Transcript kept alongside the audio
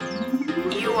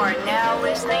are now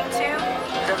listening to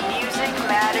the Music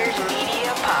Matters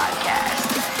Media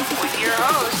Podcast with your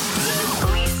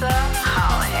host, Lisa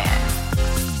Hollihan.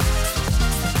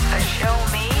 A show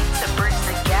made to bridge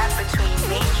the gap between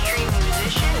mainstream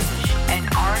musicians and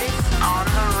artists on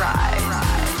the rise.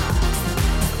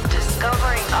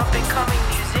 Discovering up-and-coming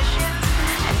musicians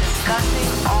and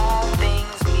discussing all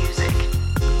things music.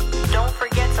 Don't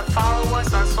forget to follow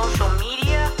us on social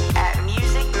media at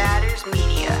Music Matters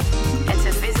Media and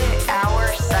to visit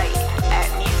our site at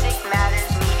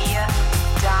musicmattersmedia.com.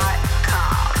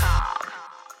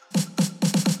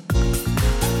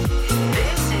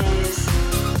 This is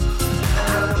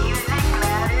the Music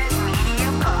Matters Media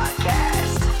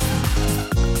Podcast.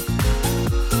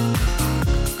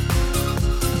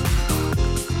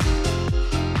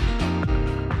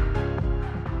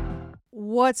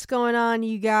 What's going on,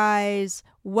 you guys?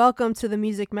 Welcome to the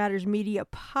Music Matters Media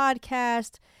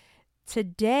Podcast.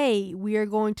 Today, we are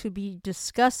going to be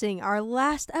discussing our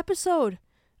last episode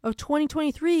of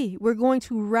 2023. We're going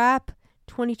to wrap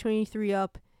 2023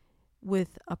 up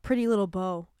with a pretty little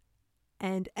bow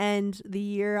and end the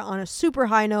year on a super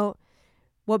high note.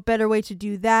 What better way to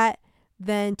do that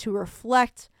than to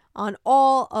reflect on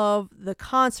all of the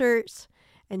concerts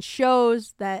and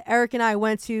shows that Eric and I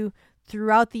went to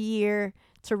throughout the year,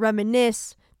 to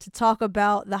reminisce, to talk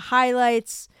about the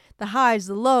highlights, the highs,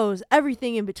 the lows,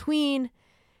 everything in between.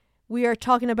 We are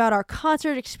talking about our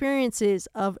concert experiences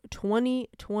of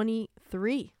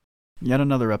 2023. Yet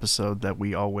another episode that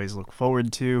we always look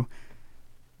forward to.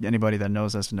 Anybody that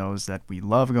knows us knows that we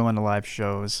love going to live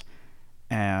shows,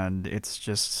 and it's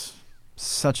just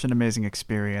such an amazing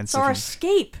experience. It's our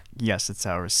escape. Yes, it's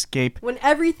our escape. When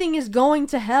everything is going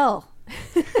to hell.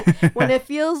 When it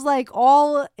feels like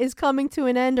all is coming to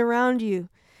an end around you.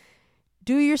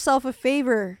 Do yourself a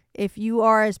favor if you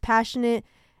are as passionate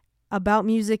about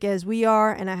music as we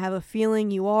are, and I have a feeling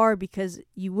you are because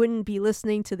you wouldn't be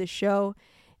listening to the show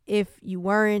if you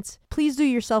weren't. Please do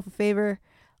yourself a favor.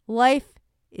 Life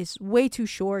is way too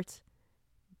short.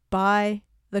 Buy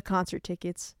the concert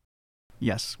tickets.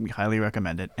 Yes, we highly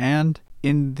recommend it. And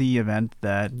in the event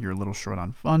that you're a little short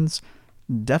on funds,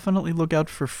 definitely look out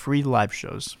for free live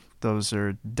shows. Those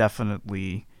are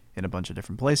definitely in a bunch of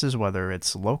different places, whether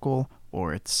it's local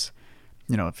or it's,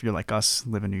 if you're like us,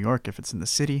 live in New York, if it's in the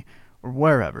city or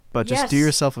wherever. But just do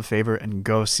yourself a favor and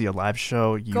go see a live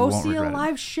show. You won't regret it. Go see a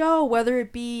live show, whether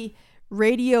it be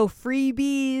radio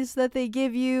freebies that they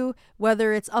give you,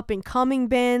 whether it's up-and-coming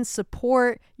bands,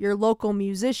 support your local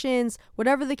musicians,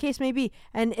 whatever the case may be.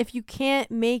 And if you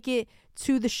can't make it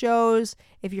to the shows,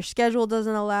 if your schedule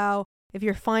doesn't allow, if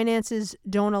your finances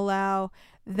don't allow,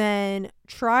 then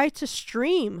try to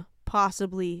stream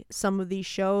possibly some of these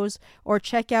shows or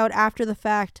check out after the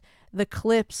fact the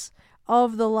clips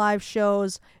of the live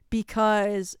shows,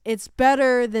 because it's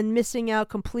better than missing out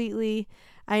completely.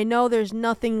 I know there's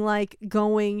nothing like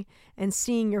going and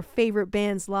seeing your favorite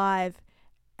bands live,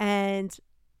 and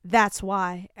that's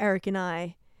why Eric and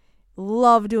I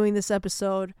love doing this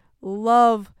episode,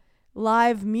 love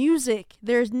live music.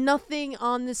 There's nothing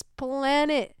on this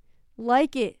planet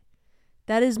like it.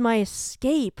 That is my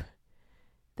escape.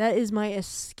 That is my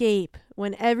escape.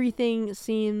 When everything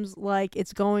seems like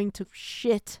it's going to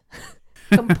shit,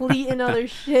 complete and other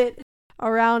shit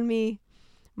around me,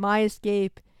 my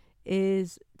escape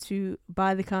is to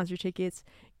buy the concert tickets,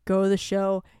 go to the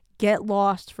show, get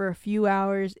lost for a few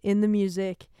hours in the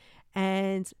music.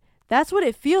 And that's what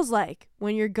it feels like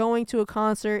when you're going to a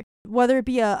concert. Whether it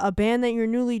be a band that you're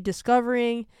newly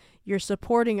discovering, you're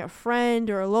supporting a friend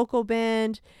or a local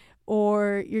band,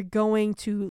 or you're going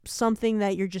to something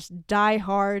that you're just die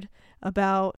hard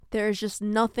about. There's just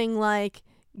nothing like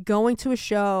going to a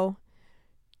show,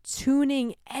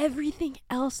 tuning everything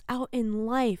else out in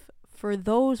life for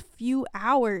those few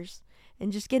hours,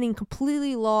 and just getting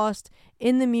completely lost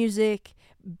in the music,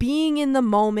 being in the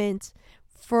moment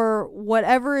for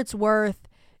whatever it's worth.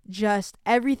 Just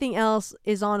everything else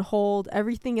is on hold.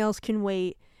 Everything else can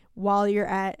wait while you're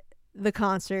at the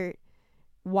concert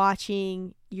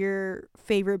watching your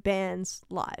favorite bands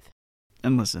live.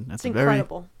 And listen, it's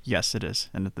incredible. Yes, it is.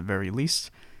 And at the very least,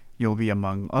 you'll be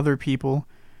among other people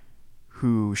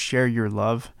who share your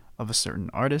love of a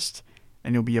certain artist,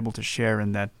 and you'll be able to share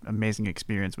in that amazing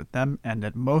experience with them. And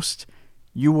at most,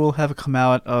 you will have come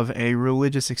out of a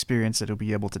religious experience that you'll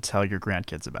be able to tell your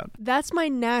grandkids about. That's my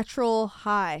natural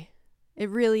high. It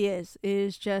really is. It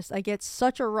is just, I get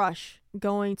such a rush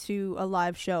going to a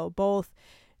live show, both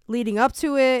leading up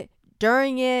to it,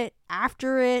 during it,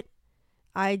 after it.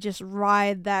 I just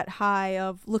ride that high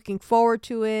of looking forward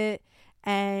to it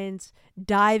and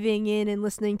diving in and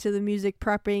listening to the music,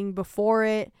 prepping before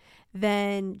it.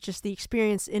 than just the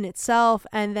experience in itself.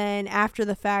 And then after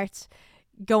the fact,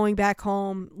 going back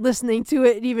home, listening to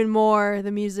it even more,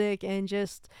 the music, and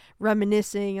just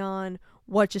reminiscing on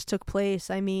what just took place.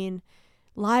 I mean,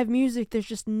 live music, there's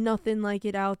just nothing like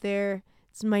it out there.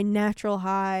 It's my natural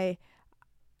high.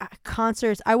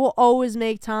 Concerts, I will always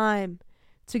make time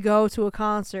to go to a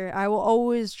concert. I will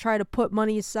always try to put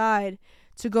money aside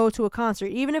to go to a concert,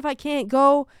 even if I can't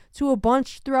go to a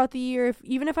bunch throughout the year,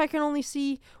 even if I can only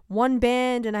see one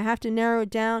band and I have to narrow it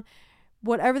down,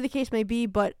 whatever the case may be.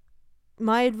 But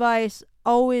my advice,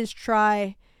 always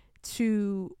try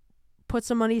to put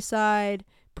some money aside,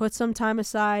 put some time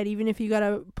aside, even if you got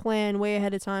to plan way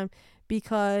ahead of time,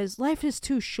 because life is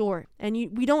too short, and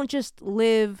we don't just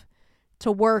live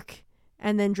to work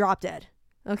and then drop dead.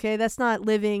 Okay, that's not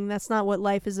living. That's not what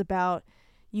life is about.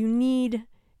 You need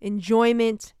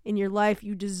enjoyment in your life.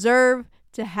 You deserve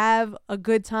to have a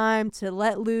good time, to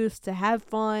let loose, to have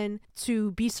fun,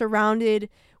 to be surrounded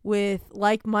with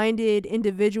like-minded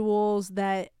individuals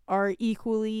that are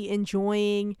equally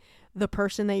enjoying the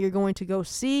person that you're going to go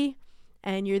see.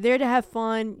 And you're there to have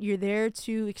fun. You're there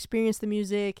to experience the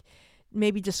music,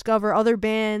 maybe discover other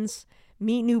bands,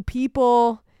 meet new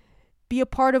people, be a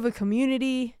part of a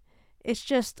community. It's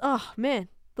just, oh man,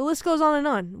 the list goes on and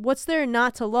on. What's there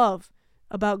not to love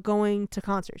about going to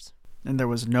concerts? And there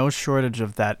was no shortage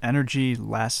of that energy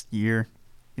last year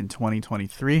in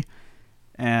 2023.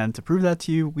 And to prove that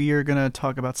to you, we are going to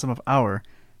talk about some of our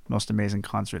most amazing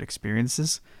concert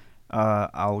experiences.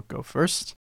 I'll go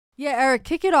first. Yeah, Eric,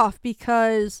 kick it off,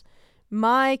 because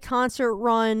my concert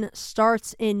run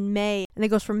starts in May, and it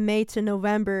goes from May to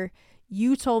November.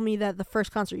 You told me that the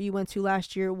first concert you went to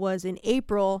last year was in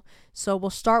April, so we'll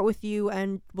start with you,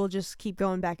 and we'll just keep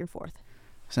going back and forth.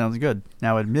 Sounds good.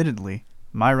 Now, admittedly,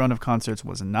 my run of concerts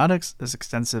was not as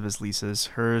extensive as Lisa's.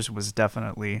 Hers was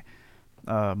definitely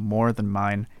more than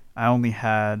mine. I only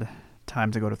had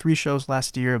time to go to 3 shows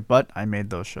last year, but I made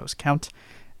those shows count,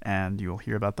 and you'll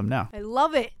hear about them now. I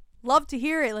love it. Love to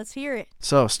hear it. Let's hear it.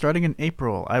 So, starting in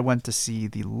April, I went to see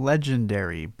the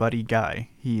legendary Buddy Guy.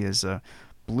 He is a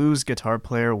blues guitar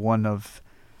player, one of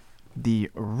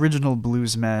the original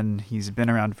bluesmen. He's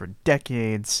been around for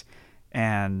decades,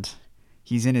 and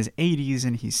he's in his 80s,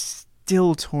 and he's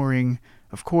still touring.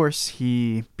 Of course,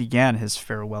 he began his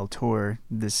farewell tour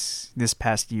this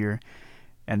past year,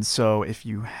 and so if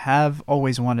you have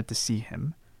always wanted to see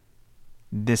him,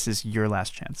 this is your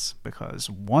last chance, because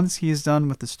once he is done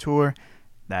with this tour,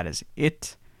 that is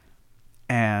it.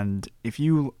 And if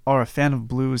you are a fan of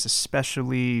blues,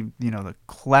 especially, the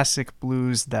classic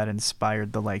blues that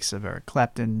inspired the likes of Eric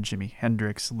Clapton, Jimi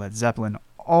Hendrix, Led Zeppelin,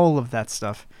 all of that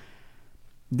stuff,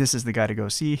 this is the guy to go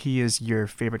see. He is your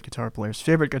favorite guitar player's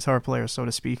favorite guitar player, so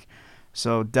to speak.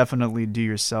 So definitely do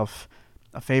yourself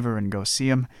a favor and go see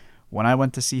him. When I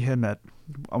went to see him at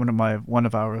one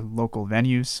of our local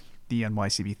venues, the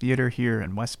NYCB Theater here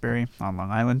in Westbury on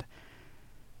Long Island,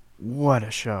 what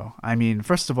a show. I mean,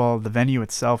 first of all, the venue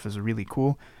itself is really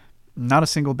cool. Not a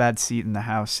single bad seat in the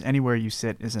house. Anywhere you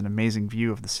sit is an amazing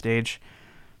view of the stage.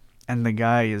 And the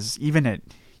guy is, even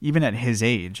at his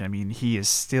age, I mean, he is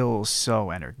still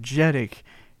so energetic.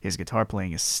 His guitar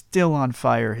playing is still on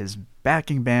fire. His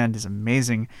backing band is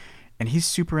amazing. And he's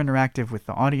super interactive with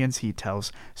the audience. He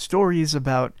tells stories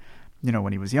about,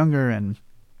 when he was younger and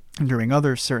during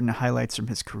other certain highlights from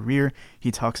his career. He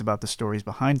talks about the stories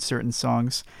behind certain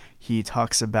songs. He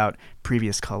talks about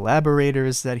previous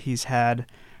collaborators that he's had.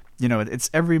 It's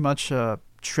every much a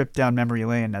trip down memory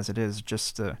lane as it is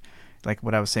just like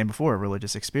what I was saying before, a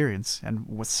religious experience. And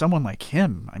with someone like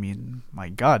him, I mean, my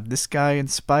God, this guy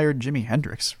inspired Jimi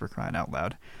Hendrix, for crying out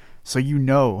loud. So if you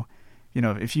know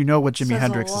what Jimi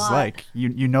Hendrix is like,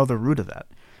 you know the root of that.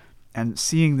 And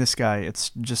seeing this guy,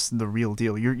 it's just the real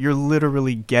deal. You're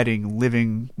literally getting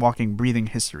living, walking, breathing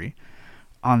history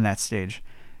on that stage.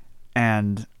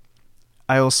 And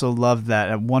I also love that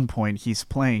at one point he's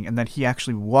playing and that he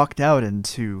actually walked out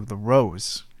into the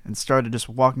rows and started just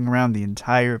walking around the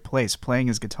entire place playing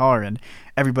his guitar, and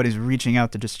everybody's reaching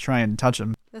out to just try and touch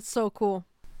him. That's so cool.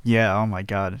 Yeah, oh my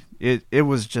God. It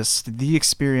was just the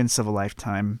experience of a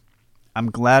lifetime.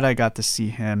 I'm glad I got to see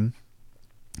him.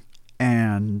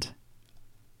 And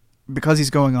because he's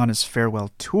going on his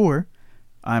farewell tour,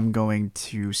 I'm going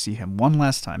to see him one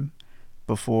last time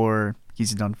before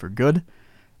he's done for good.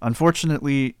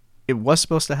 Unfortunately, it was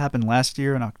supposed to happen last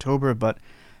year in October, but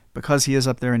because he is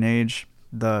up there in age,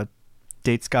 the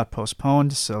dates got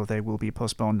postponed, so they will be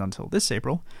postponed until this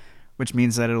April, which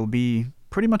means that it'll be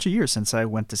pretty much a year since I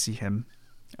went to see him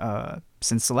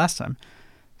since the last time.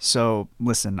 So,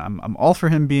 listen, I'm all for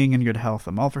him being in good health.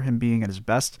 I'm all for him being at his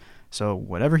best. So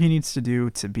whatever he needs to do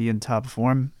to be in top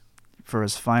form for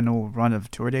his final run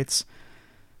of tour dates,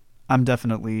 I'm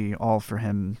definitely all for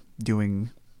him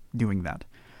doing that.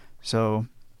 So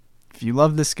if you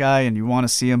love this guy and you want to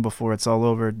see him before it's all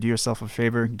over, do yourself a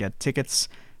favor, get tickets,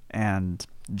 and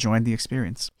join the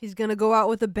experience. He's going to go out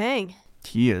with a bang.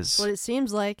 He is. That's what it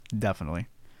seems like. Definitely.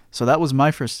 So that was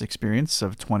my first experience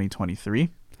of 2023.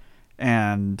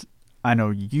 And I know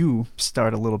you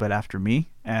start a little bit after me,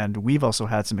 and we've also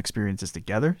had some experiences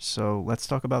together. So let's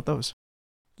talk about those.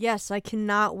 Yes, I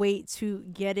cannot wait to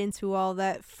get into all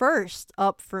that. First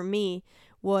up for me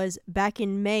was back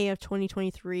in May of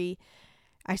 2023.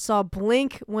 I saw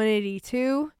Blink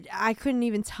 182. I couldn't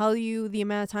even tell you the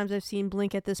amount of times I've seen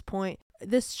Blink at this point.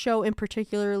 This show in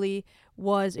particularly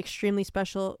was extremely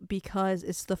special because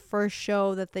it's the first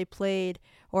show that they played,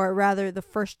 or rather the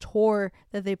first tour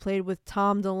that they played with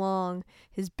Tom DeLonge,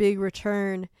 his big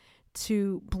return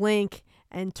to Blink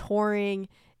and touring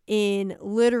in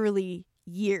literally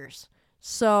years.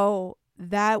 So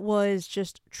that was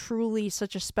just truly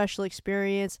such a special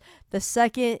experience. The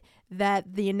second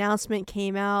that the announcement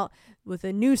came out with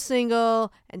a new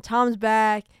single and Tom's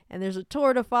back and there's a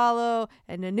tour to follow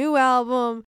and a new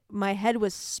album, my head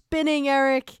was spinning,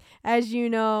 Eric, as you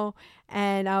know,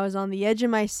 and I was on the edge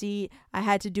of my seat. I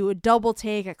had to do a double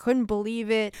take. I couldn't believe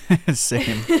it.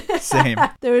 Same.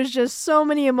 There was just so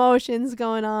many emotions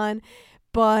going on.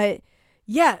 But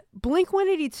yeah, Blink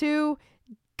 182,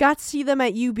 got to see them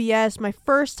at UBS, my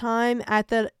first time at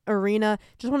the arena.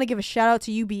 Just want to give a shout out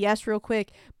to UBS real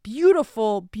quick.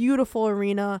 Beautiful, beautiful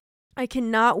arena. I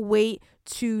cannot wait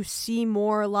to see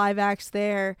more live acts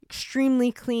there.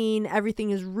 Extremely clean. Everything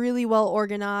is really well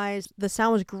organized. The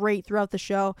sound was great throughout the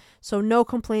show, so no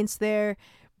complaints there.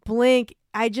 Blink,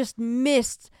 I just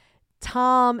missed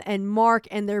Tom and Mark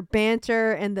and their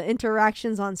banter and the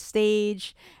interactions on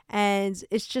stage. And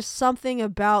it's just something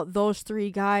about those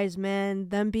three guys, man.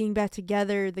 Them being back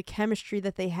together, the chemistry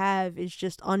that they have is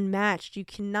just unmatched. You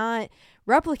cannot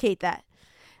replicate that.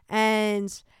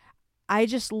 And I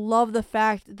just love the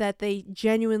fact that they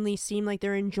genuinely seem like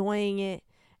they're enjoying it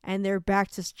and they're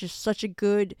back to just such a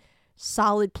good,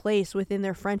 solid place within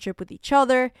their friendship with each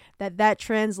other, that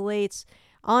translates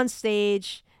on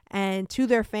stage and to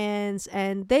their fans.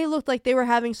 And they looked like they were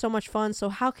having so much fun. So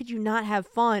how could you not have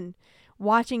fun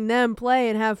watching them play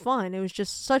and have fun? It was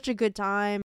just such a good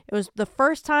time. It was the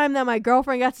first time that my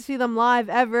girlfriend got to see them live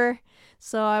ever.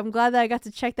 So I'm glad that I got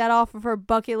to check that off of her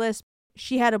bucket list.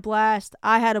 She had a blast.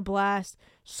 I had a blast.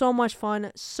 So much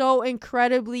fun. So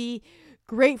incredibly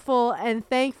grateful and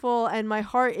thankful. And my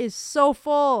heart is so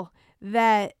full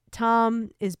that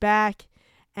Tom is back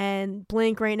and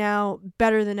Blink right now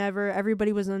better than ever.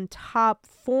 Everybody was in top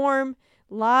form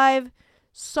live.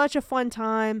 Such a fun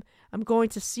time. I'm going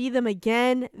to see them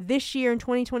again this year in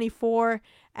 2024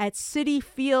 at Citi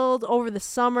Field over the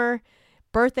summer.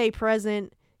 Birthday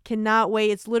present. Cannot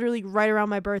wait. It's literally right around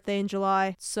my birthday in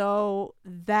July. So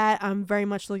that I'm very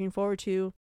much looking forward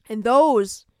to. And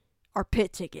those are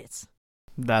pit tickets.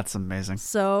 That's amazing.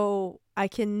 So I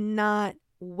cannot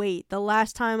wait. The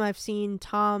last time I've seen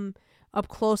Tom up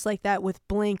close like that with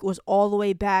Blink was all the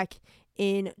way back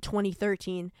in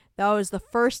 2013. That was the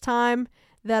first time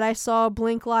that I saw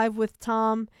Blink live with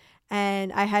Tom.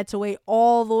 And I had to wait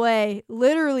all the way,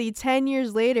 literally 10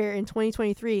 years later in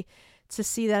 2023, to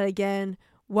see that again.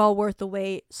 Well worth the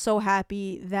wait. So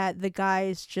happy that the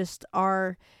guys just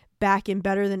are back and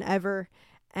better than ever.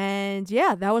 And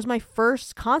yeah, that was my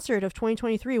first concert of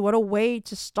 2023. What a way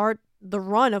to start the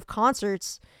run of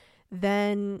concerts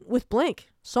than with Blink.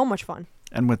 So much fun.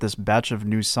 And with this batch of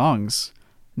new songs,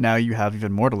 now you have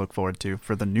even more to look forward to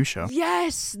for the new show.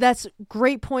 Yes, that's a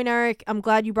great point, Eric. I'm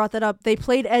glad you brought that up. They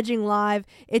played Edging live.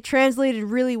 It translated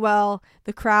really well.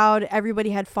 The crowd, everybody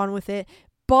had fun with it.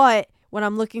 But what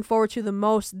I'm looking forward to the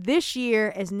most this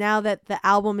year is now that the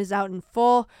album is out in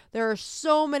full, there are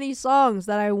so many songs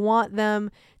that I want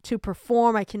them to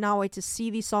perform. I cannot wait to see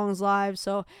these songs live.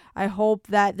 So I hope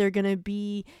that they're going to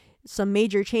be some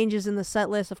major changes in the set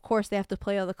list. Of course, they have to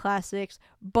play all the classics,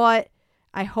 but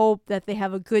I hope that they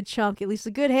have a good chunk, at least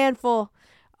a good handful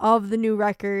of the new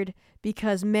record,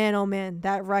 because man, oh man,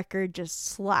 that record just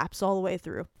slaps all the way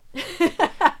through.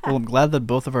 Well, I'm glad that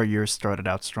both of our years started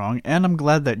out strong, and I'm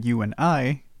glad that you and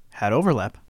I had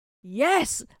overlap.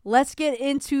 Yes, let's get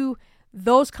into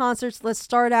those concerts. Let's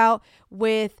start out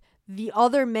with the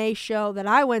other May show that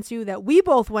I went to, that we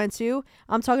both went to.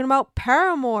 I'm talking about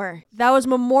Paramore. That was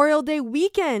Memorial Day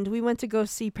weekend. We went to go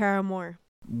see Paramore.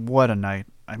 What a night.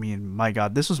 I mean, my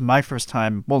God, this was my first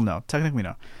time. Well, no, technically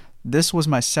no. This was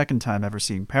my second time ever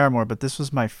seeing Paramore, but this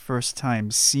was my first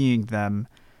time seeing them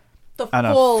on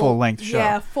a full length show.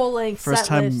 Yeah, full length First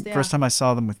set list. Yeah. time I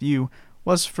saw them with you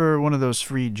was for one of those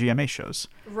free GMA shows.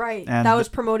 Right. And that was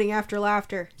promoting After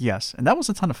Laughter. Yes, and that was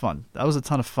a ton of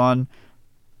fun.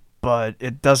 But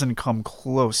it doesn't come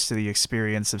close to the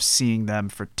experience of seeing them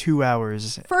for 2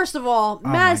 hours. First of all,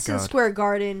 Madison Square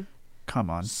Garden.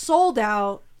 Come on. Sold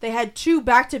out. They had 2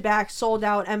 back-to-back sold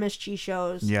out MSG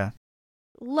shows. Yeah.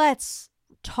 Let's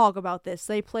talk about this.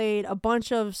 They played a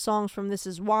bunch of songs from This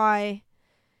Is Why,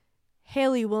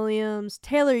 Haley Williams,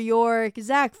 Taylor York,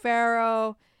 Zach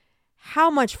Farrow. How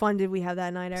much fun did we have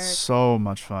that night, Eric? So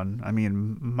much fun. I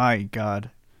mean, my God.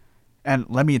 And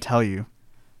let me tell you,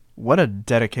 what a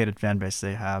dedicated fan base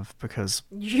they have, because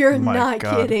you're not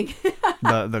God, kidding.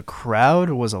 the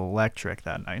crowd was electric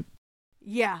that night.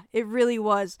 Yeah, it really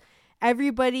was.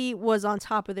 Everybody was on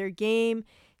top of their game.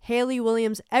 Haley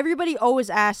Williams, everybody always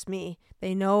asks me,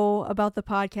 they know about the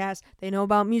podcast, they know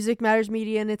about Music Matters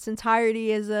Media in its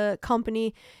entirety as a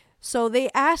company. So they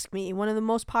ask me, one of the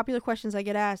most popular questions I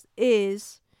get asked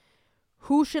is,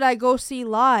 who should I go see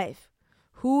live?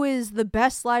 Who is the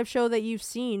best live show that you've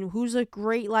seen? Who's a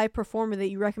great live performer that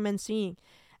you recommend seeing?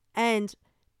 And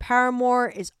Paramore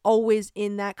is always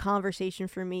in that conversation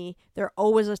for me. They're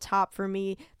always a top for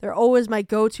me. They're always my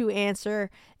go-to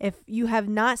answer. If you have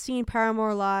not seen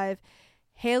Paramore live,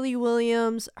 Haley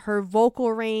Williams, her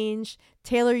vocal range,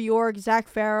 Taylor York, Zach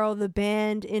Farrow, the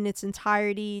band in its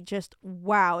entirety, just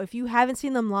wow. If you haven't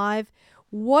seen them live,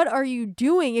 what are you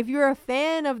doing? If you're a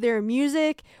fan of their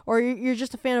music, or you're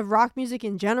just a fan of rock music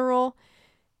in general,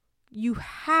 you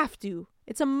have to.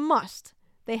 It's a must.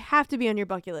 They have to be on your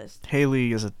bucket list.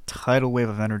 Haley is a tidal wave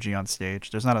of energy on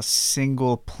stage. There's not a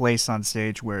single place on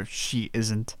stage where she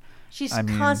isn't. She's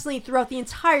constantly, throughout the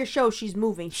entire show, she's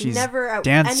moving. She's never at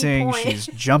dancing, any point. she's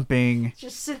jumping.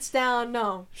 Just sits down,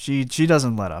 no. She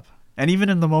doesn't let up. And even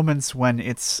in the moments when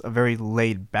it's a very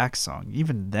laid back song,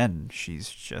 even then she's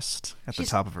just at the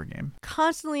top of her game.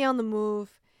 Constantly on the move.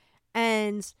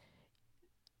 And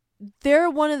they're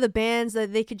one of the bands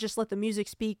that they could just let the music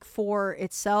speak for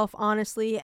itself,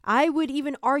 honestly. I would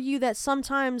even argue that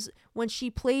sometimes when she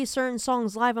plays certain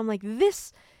songs live, I'm like,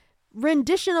 this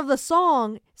rendition of the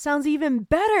song sounds even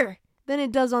better than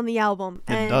it does on the album.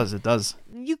 It does.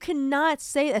 You cannot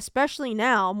say, especially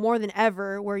now, more than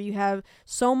ever, where you have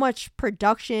so much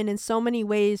production and so many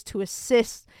ways to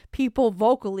assist people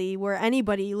vocally, where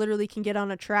anybody literally can get on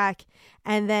a track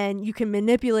and then you can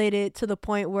manipulate it to the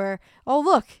point where, oh,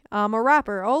 look, I'm a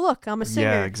rapper. Oh, look, I'm a singer.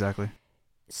 Yeah, exactly.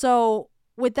 So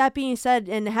with that being said,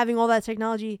 and having all that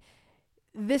technology,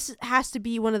 this has to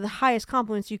be one of the highest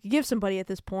compliments you could give somebody at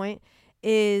this point,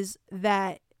 is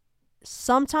that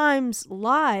sometimes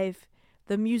live,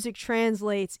 the music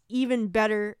translates even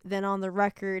better than on the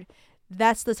record.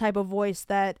 That's the type of voice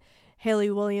that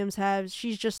Haley Williams has.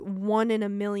 She's just one in a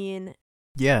million.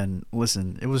 Yeah, and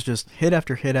listen, it was just hit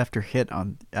after hit after hit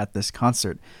at this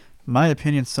concert. My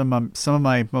opinion, some of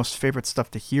my most favorite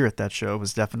stuff to hear at that show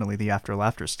was definitely the After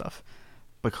Laughter stuff,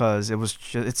 because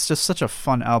it's just such a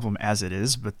fun album as it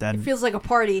is, but then it feels like a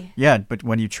party. Yeah, but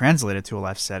when you translate it to a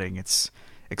live setting, it's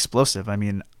explosive. I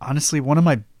mean, honestly, one of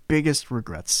my biggest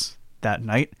regrets that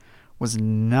night was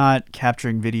not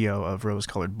capturing video of Rose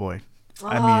Colored Boy.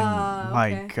 I mean,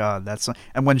 my God, that's...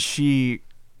 And when she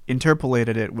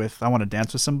interpolated it with I Want to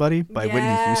Dance with Somebody by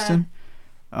Whitney Houston,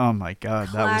 oh my God,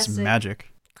 Classic. that was magic.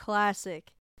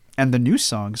 Classic. And the new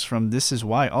songs from This Is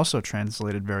Why also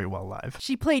translated very well live.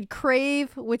 She played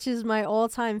Crave, which is my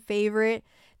all-time favorite.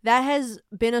 That has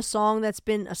been a song that's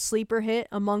been a sleeper hit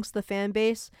amongst the fan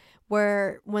base,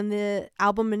 where when the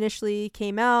album initially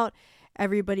came out,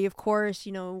 everybody, of course,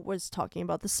 was talking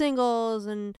about the singles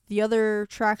and the other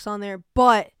tracks on there.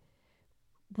 But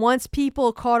once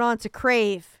people caught on to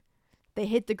Crave, they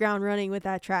hit the ground running with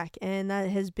that track. And that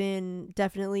has been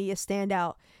definitely a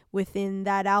standout within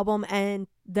that album and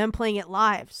them playing it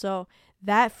live. So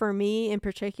that, for me in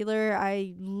particular,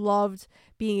 I loved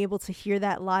being able to hear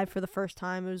that live for the first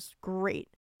time. It was great.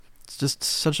 It's just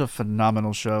such a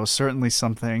phenomenal show. Certainly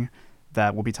something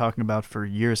that we'll be talking about for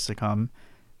years to come.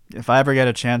 If I ever get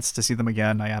a chance to see them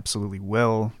again, I absolutely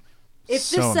will. If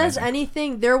this says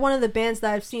anything, they're one of the bands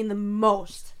that I've seen the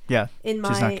most. Yeah, she's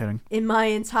not kidding. In my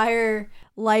entire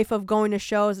life of going to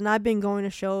shows, and I've been going to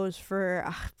shows for...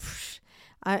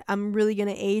 I'm really going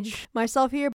to age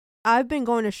myself here. I've been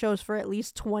going to shows for at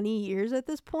least 20 years at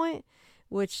this point,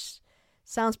 which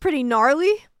sounds pretty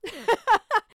gnarly.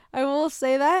 I will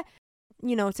say that.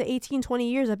 To 18,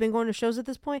 20 years, I've been going to shows at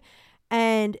this point.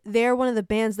 And they're one of the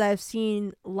bands that I've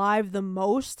seen live the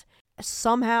most.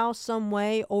 Somehow, some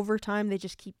way, over time, they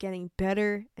just keep getting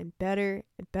better and better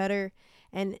and better.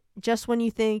 And just when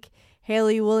you think,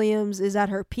 Haley Williams is at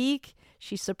her peak.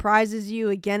 She surprises you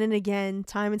again and again,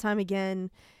 time and time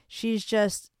again. She's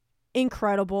just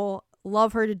incredible.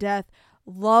 Love her to death.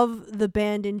 Love the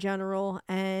band in general.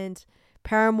 And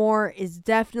Paramore is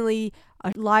definitely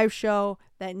a live show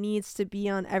that needs to be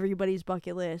on everybody's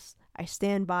bucket list. I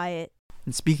stand by it.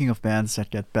 And speaking of bands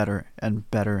that get better and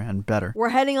better and better, we're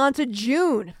heading on to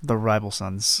June. the Rival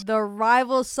Sons. The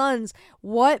Rival Sons.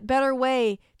 What better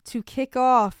way to kick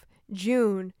off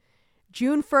June?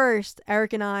 June 1st,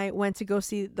 Eric and I went to go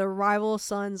see the Rival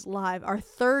Sons live. Our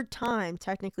third time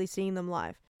technically seeing them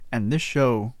live. And this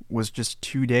show was just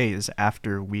 2 days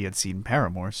after we had seen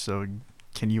Paramore, so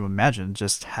can you imagine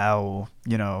just how,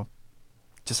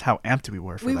 just how amped we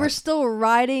were for that? We were still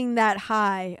riding that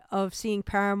high of seeing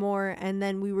Paramore, and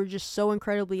then we were just so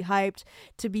incredibly hyped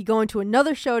to be going to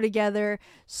another show together,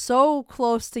 so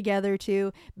close together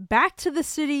too. Back to the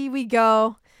city we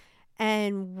go,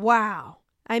 and wow.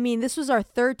 I mean, this was our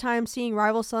third time seeing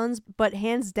Rival Sons, but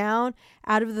hands down,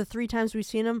 out of the 3 times we've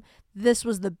seen them, this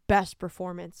was the best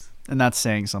performance. And that's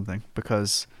saying something,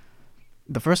 because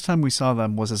the first time we saw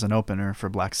them was as an opener for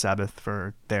Black Sabbath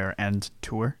for their End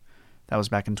tour. That was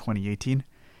back in 2018.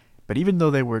 But even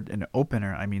though they were an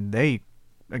opener, I mean,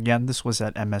 this was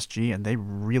at MSG, and they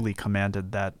really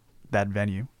commanded that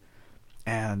venue.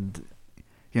 And,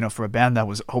 for a band that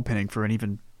was opening for an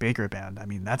even bigger band, I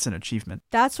mean, that's an achievement.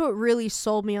 That's what really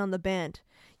sold me on the band.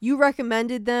 You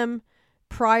recommended them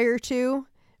prior to,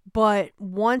 but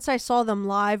once I saw them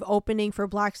live opening for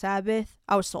Black Sabbath,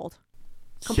 I was sold.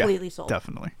 Completely sold.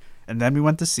 Definitely. And then we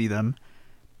went to see them,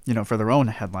 for their own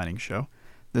headlining show.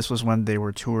 This was when they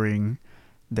were touring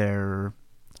their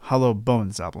Hollow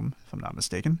Bones album, if I'm not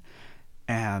mistaken.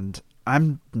 And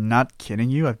I'm not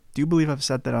kidding you. I do believe I've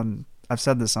said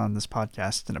this on this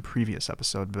podcast in a previous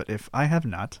episode, but if I have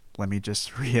not, let me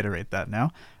just reiterate that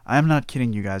now. I'm not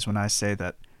kidding you guys when I say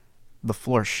that the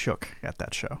floor shook at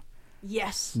that show.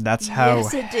 Yes. That's how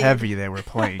heavy they were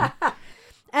playing.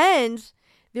 And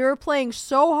they were playing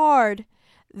so hard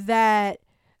that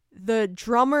the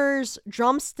drummer's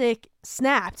drumstick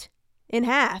snapped in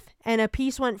half and a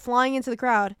piece went flying into the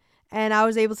crowd, and I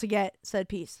was able to get said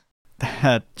piece.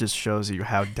 That just shows you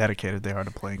how dedicated they are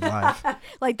to playing live.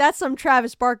 Like, that's some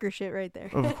Travis Barker shit right there.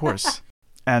 Of course.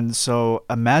 And so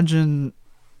imagine,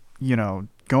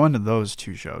 going to those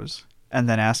 2 shows and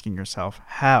then asking yourself,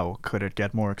 how could it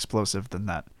get more explosive than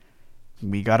that?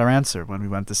 We got our answer when we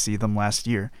went to see them last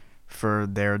year for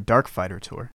their Dark Fighter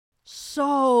tour.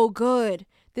 So good.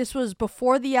 This was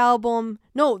before the album.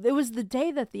 No, it was the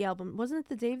day that the album... Wasn't it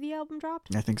the day the album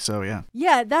dropped? I think so, yeah.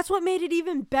 Yeah, that's what made it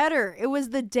even better. It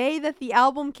was the day that the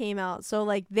album came out. So,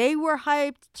 they were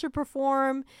hyped to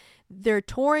perform. They're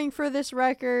touring for this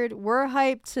record. We're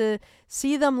hyped to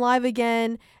see them live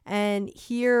again and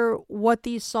hear what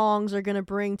these songs are going to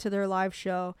bring to their live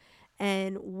show.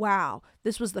 And wow,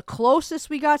 this was the closest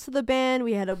we got to the band.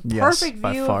 We had a perfect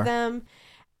view of them.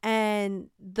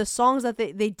 And the songs that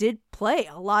they did play,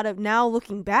 a lot of, now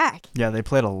looking back. Yeah, they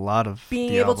played a lot of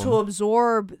being able to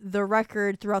absorb the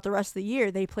record throughout the rest of the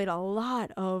year. They played a lot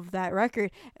of that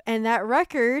record. And that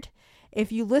record,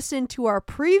 if you listen to our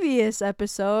previous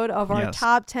episode of our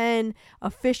top 10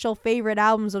 official favorite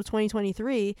albums of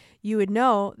 2023, you would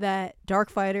know that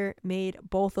Dark Fighter made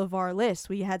both of our lists.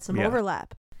 We had some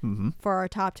overlap for our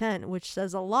top 10, which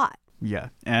says a lot. Yeah,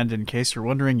 and in case you're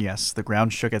wondering, yes, the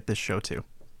ground shook at this show too.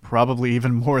 Probably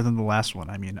even more than the last one.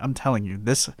 I mean, I'm telling you,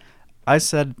 this, I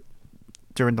said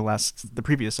during the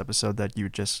previous episode that you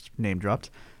just name dropped,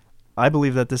 I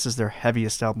believe that this is their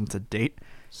heaviest album to date.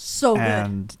 So good.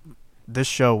 And this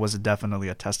show was definitely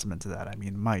a testament to that. I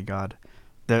mean, my God,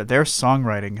 their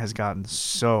songwriting has gotten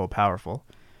so powerful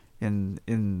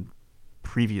in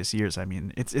previous years. I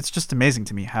mean, it's just amazing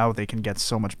to me how they can get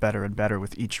so much better and better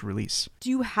with each release. Do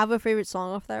you have a favorite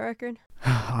song off that record?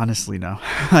 Honestly, no.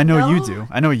 I know you do.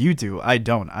 I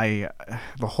don't.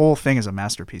 The whole thing is a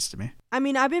masterpiece to me. I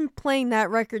mean, I've been playing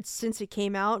that record since it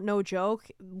came out, no joke,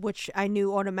 which I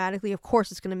knew automatically, of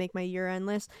course, it's going to make my year-end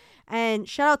list. And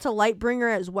shout out to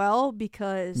Lightbringer as well,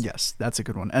 because... Yes, that's a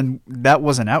good one. And that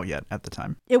wasn't out yet at the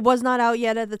time. It was not out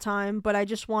yet at the time, but I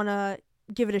just want to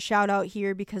give it a shout out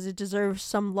here because it deserves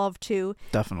some love too.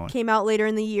 Definitely. Came out later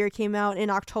in the year, came out in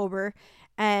October.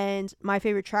 And my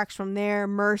favorite tracks from there,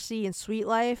 Mercy and Sweet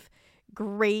Life,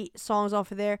 great songs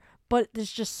off of there. But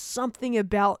there's just something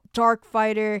about Dark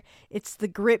Fighter. It's the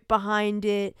grit behind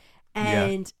it.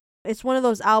 And it's one of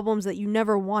those albums that you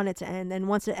never want it to end. And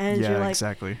once it ends, you're like,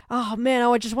 exactly. Oh man,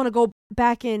 I just want to go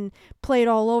back and play it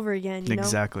all over again. You know?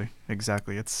 Exactly.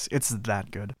 It's that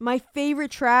good. My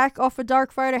favorite track off of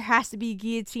Dark Fighter has to be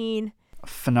Guillotine.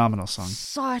 Phenomenal song.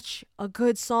 Such a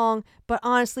good song, but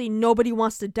honestly, Nobody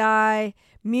Wants to Die,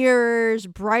 Mirrors,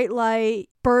 Bright Light,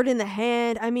 Bird in the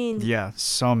Hand. I mean, Yeah,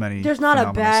 so many there's not a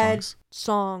phenomenal bad songs.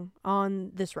 song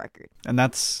on this record. And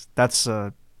that's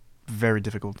a very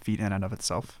difficult feat in and of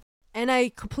itself. And I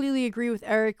completely agree with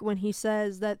Eric when he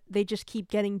says that they just keep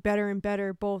getting better and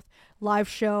better, both live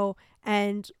show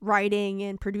and writing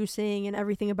and producing and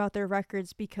everything about their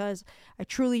records, because I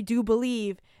truly do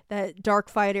believe that Dark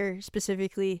Fighter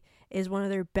specifically is one of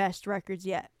their best records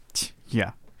yet.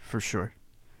 Yeah, for sure.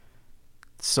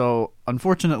 So,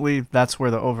 unfortunately, that's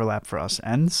where the overlap for us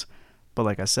ends. But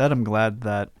like I said, I'm glad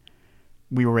that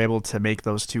we were able to make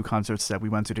those 2 concerts that we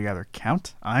went to together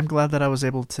count. I'm glad that I was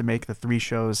able to make the 3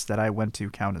 shows that I went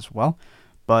to count as well.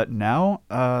 But now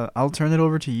I'll turn it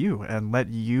over to you and let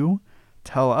you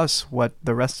tell us what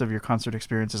the rest of your concert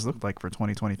experiences looked like for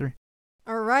 2023.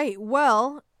 All right.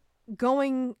 Well,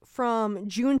 going from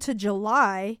June to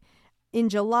July, in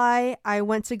July, I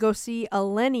went to go see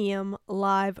Millennium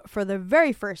live for the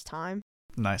very first time.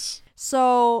 Nice.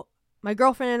 So my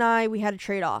girlfriend and I, we had a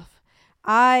trade-off.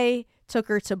 I took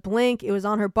her to Blink. It was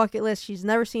on her bucket list. She's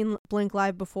never seen Blink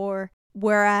live before.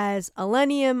 Whereas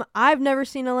Millennium, I've never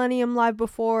seen Millennium live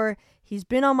before. He's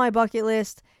been on my bucket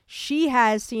list. She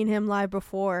has seen him live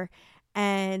before,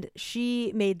 and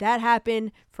she made that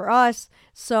happen for us.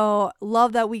 So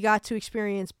love that we got to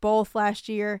experience both last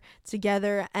year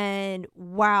together. And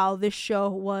wow, this show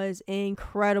was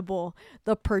incredible.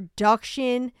 The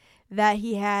production that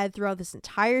he had throughout this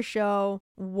entire show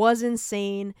was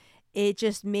insane. It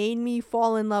just made me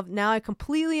fall in love. Now I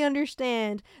completely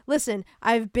understand. Listen,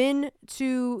 I've been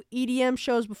to EDM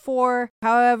shows before.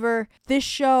 However, this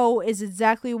show is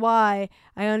exactly why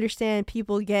I understand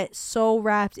people get so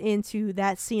wrapped into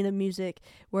that scene of music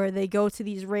where they go to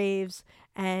these raves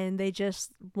and they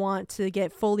just want to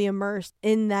get fully immersed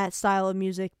in that style of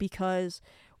music because,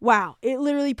 wow, it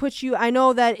literally puts you, I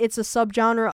know that it's a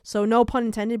subgenre, so no pun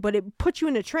intended, but it puts you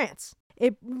in a trance.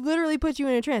 It literally puts you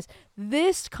in a trance.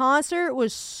 This concert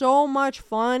was so much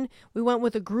fun. We went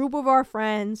with a group of our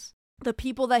friends, the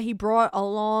people that he brought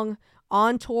along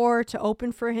on tour to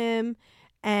open for him,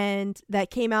 and that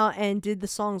came out and did the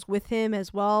songs with him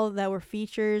as well, that were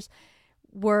features,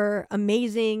 were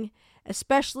amazing.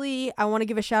 Especially, I want to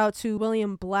give a shout out to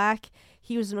William Black.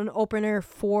 He was an opener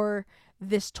for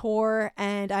this tour,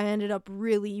 and I ended up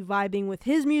really vibing with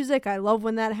his music. I love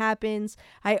when that happens.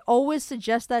 I always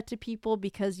suggest that to people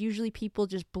because usually people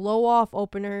just blow off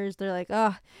openers. They're like,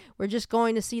 we're just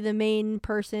going to see the main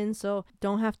person, so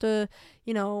don't have to,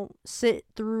 sit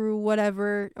through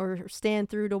whatever or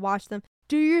stand through to watch them.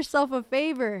 Do yourself a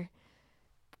favor.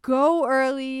 Go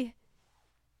early.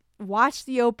 Watch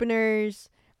the openers.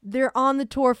 They're on the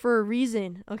tour for a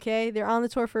reason, okay? They're on the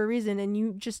tour for a reason, and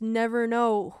you just never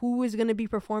know who is going to be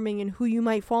performing and who you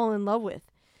might fall in love with.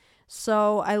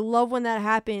 So I love when that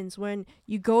happens, when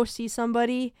you go see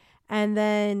somebody and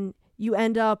then you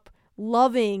end up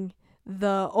loving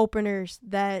the openers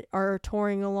that are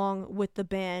touring along with the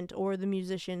band or the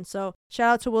musician. So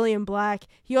shout out to William Black.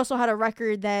 He also had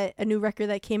a new record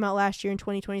that came out last year in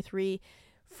 2023.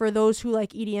 For those who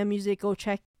like EDM music, go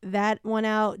check that one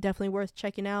out. Definitely worth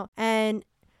checking out. And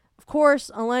of course,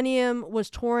 Millennium was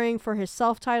touring for his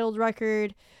self-titled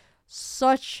record.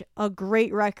 Such a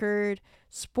great record.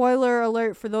 Spoiler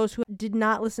alert for those who did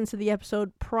not listen to the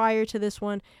episode prior to this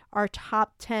one, our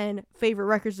top 10 favorite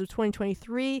records of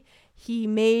 2023. He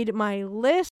made my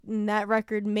list, and that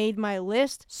record made my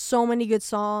list. So many good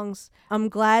songs. I'm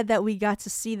glad that we got to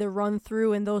see the run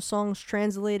through and those songs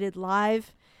translated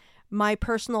live. My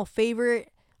personal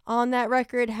favorite on that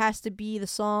record has to be the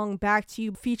song Back to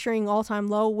You featuring All Time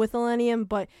Low with Millennium,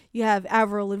 but you have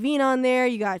Avril Lavigne on there,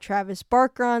 you got Travis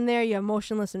Barker on there, you have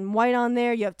Motionless in White on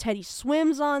there, you have Teddy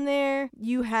Swims on there,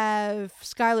 you have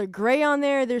Skylar Grey on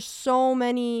there. There's so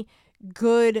many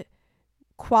good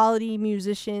quality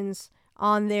musicians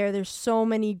on there. There's so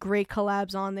many great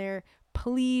collabs on there.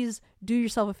 Please do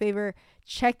yourself a favor,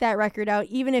 check that record out,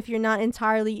 even if you're not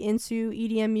entirely into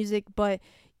EDM music, but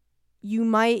you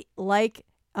might like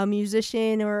a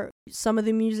musician or some of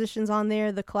the musicians on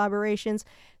there, the collaborations.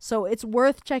 So it's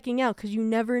worth checking out because you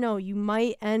never know. You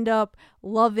might end up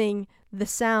loving the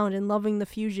sound and loving the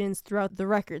fusions throughout the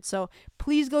record. So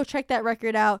please go check that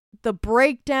record out. The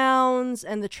breakdowns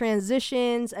and the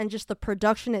transitions and just the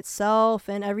production itself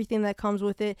and everything that comes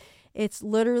with it. It's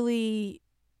literally,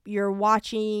 you're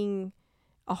watching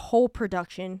a whole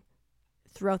production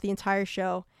throughout the entire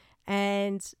show.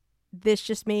 And this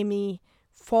just made me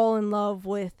fall in love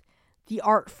with the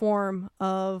art form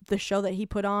of the show that he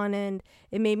put on, and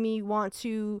it made me want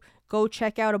to go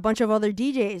check out a bunch of other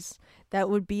DJs that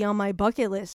would be on my bucket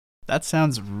list. That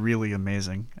sounds really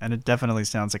amazing, and it definitely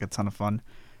sounds like a ton of fun.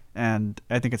 And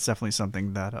I think it's definitely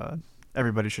something that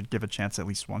everybody should give a chance at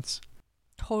least once.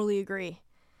 Totally agree.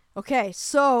 Okay,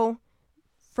 so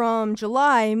from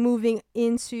July moving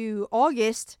into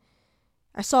August,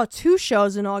 I saw 2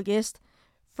 shows in August.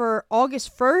 For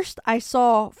August 1st, I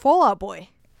saw Fall Out Boy.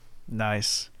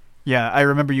 Nice. Yeah, I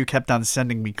remember you kept on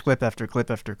sending me clip after clip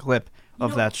after clip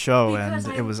of that show, and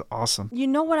it was awesome. You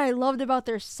know what I loved about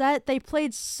their set? They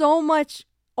played so much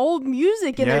old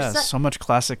music in their set. Yeah, so much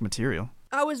classic material.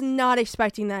 I was not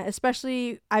expecting that,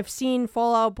 especially I've seen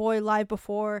Fall Out Boy live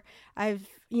before. I've,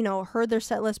 heard their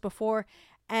set list before,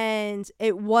 and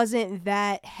it wasn't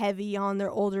that heavy on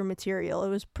their older material. It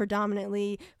was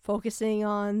predominantly focusing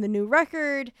on the new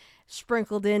record,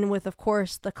 sprinkled in with, of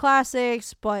course, the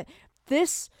classics. But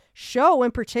this show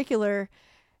in particular,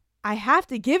 I have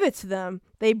to give it to them.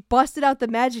 They busted out the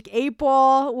Magic 8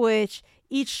 Ball, which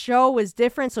each show was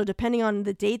different. So depending on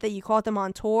the date that you caught them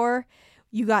on tour,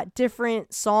 you got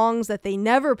different songs that they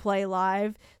never play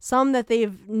live, some that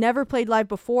they've never played live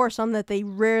before, some that they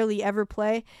rarely ever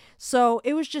play. So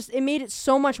it made it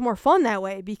so much more fun that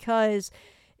way, because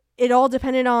it all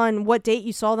depended on what date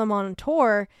you saw them on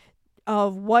tour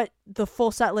of what the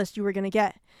full set list you were going to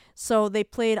get. So they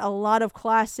played a lot of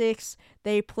classics.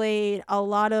 They played a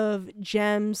lot of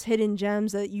gems, hidden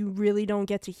gems that you really don't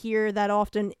get to hear that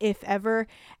often, if ever.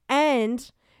 And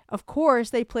of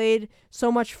course, they played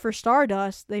so much for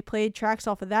Stardust. They played tracks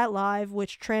off of that live,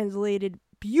 which translated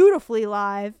beautifully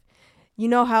live. You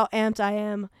know how amped I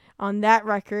am on that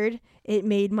record. It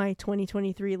made my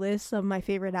 2023 list of my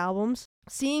favorite albums.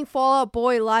 Seeing Fall Out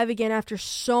Boy live again after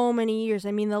so many years.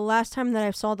 I mean, the last time that I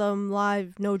saw them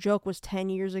live, no joke, was 10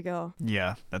 years ago.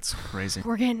 Yeah, that's crazy.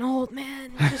 We're getting old,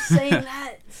 man. Just saying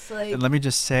that. It's like... And let me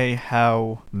just say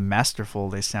how masterful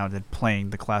they sounded playing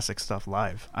the classic stuff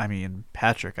live. I mean,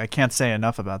 Patrick, I can't say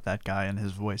enough about that guy and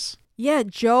his voice. Yeah,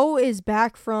 Joe is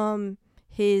back from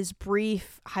his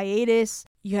brief hiatus.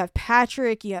 You have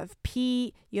Patrick, you have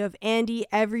Pete, you have Andy.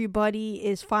 Everybody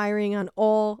is firing on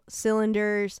all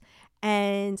cylinders.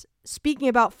 And speaking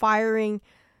about firing,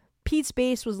 Pete's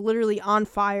bass was literally on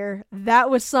fire. That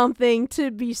was something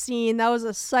to be seen. That was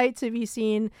a sight to be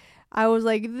seen. I was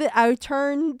like, I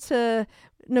turned to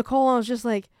Nicole and I was just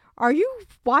like, are you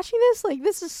watching this? Like,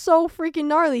 this is so freaking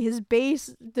gnarly. His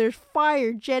bass, there's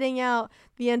fire jetting out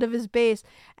the end of his bass.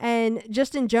 And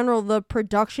just in general, the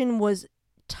production was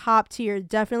top tier.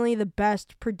 Definitely the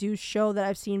best produced show that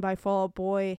I've seen by Fall Out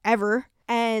Boy ever.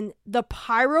 And the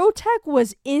pyrotech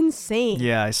was insane.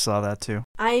 Yeah, I saw that too.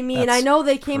 I mean, I know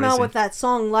they came out with that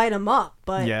song Light 'Em Up,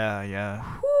 but... Yeah.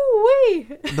 Whoo-wee.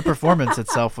 The performance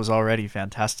itself was already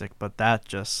fantastic, but that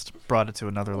just brought it to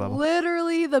another level.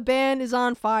 Literally, the band is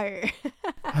on fire.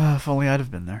 If only I'd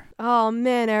have been there. Oh,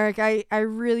 man, Eric, I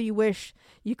really wish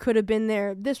you could have been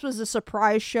there. This was a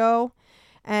surprise show,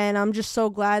 and I'm just so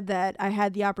glad that I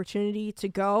had the opportunity to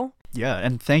go. Yeah,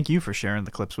 and thank you for sharing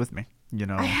the clips with me.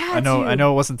 I know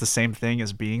it wasn't the same thing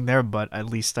as being there, but at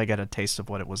least I get a taste of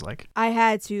what it was like. I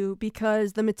had to,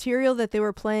 because the material that they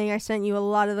were playing, I sent you a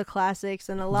lot of the classics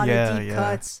and a lot of deep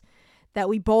cuts that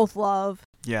we both love.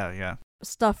 Yeah.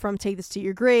 Stuff from Take This to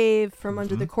Your Grave, from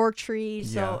Under the Cork Tree.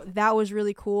 So that was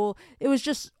really cool. It was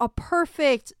just a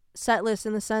perfect set list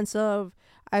in the sense of,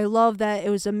 I love that it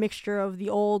was a mixture of the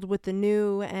old with the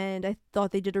new, and I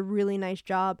thought they did a really nice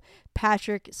job.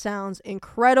 Patrick sounds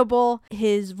incredible.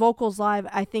 His vocals live,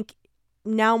 I think,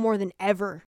 now more than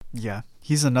ever. Yeah,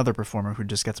 he's another performer who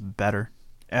just gets better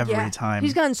every time.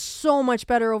 He's gotten so much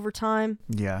better over time.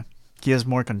 Yeah, he has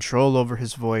more control over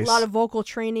his voice. A lot of vocal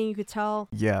training, you could tell.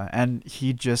 Yeah, and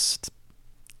he just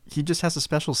has a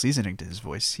special seasoning to his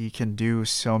voice. He can do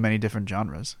so many different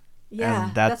genres. Yeah,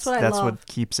 and that's what I love. What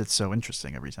keeps it so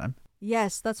interesting every time.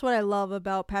 Yes, that's what I love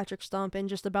about Patrick Stump and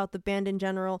just about the band in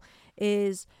general,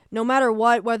 is no matter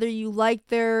what, whether you like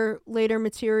their later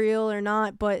material or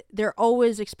not, but they're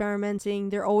always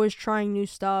experimenting, they're always trying new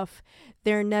stuff.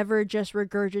 They're never just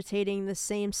regurgitating the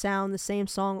same sound, the same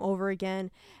song over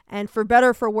again. And for better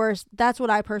or for worse, that's what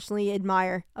I personally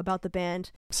admire about the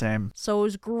band. Same. So it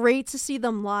was great to see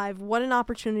them live. What an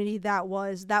opportunity that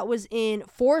was. That was in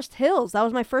Forest Hills. That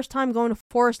was my first time going to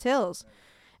Forest Hills.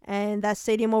 And that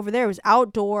stadium over there was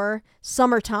outdoor,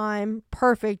 summertime,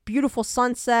 perfect, beautiful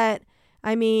sunset.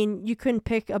 I mean, you couldn't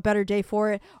pick a better day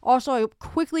for it. Also, I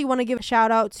quickly want to give a shout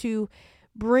out to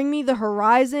Bring Me the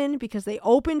Horizon, because they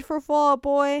opened for Fall Out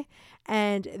Boy,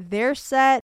 and their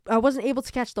set, I wasn't able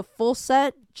to catch the full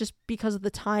set just because of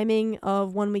the timing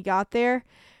of when we got there,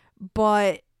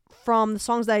 but from the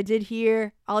songs that I did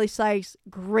hear, Ali Sykes,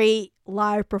 great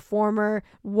live performer.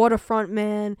 What a front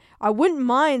man. I wouldn't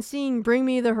mind seeing Bring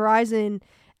Me the Horizon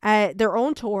at their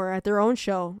own tour, at their own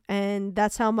show. And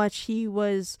that's how much he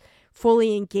was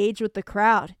fully engaged with the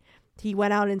crowd. He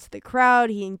went out into the crowd.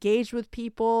 He engaged with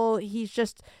people. He's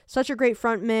just such a great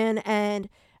front man. And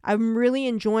I'm really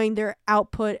enjoying their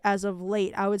output as of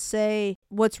late. I would say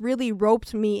what's really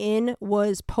roped me in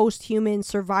was Post-Human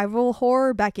survival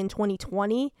horror back in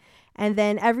 2020. And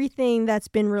then everything that's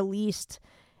been released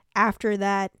after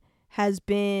that has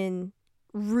been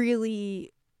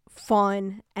really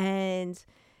fun and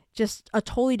just a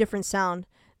totally different sound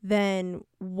than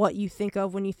what you think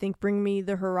of when you think Bring Me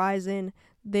the Horizon.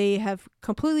 They have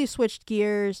completely switched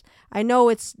gears. I know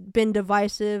it's been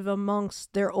divisive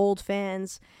amongst their old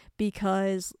fans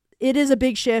because it is a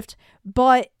big shift,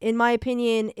 but in my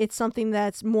opinion, it's something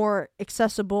that's more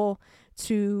accessible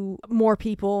to more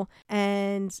people.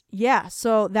 And yeah,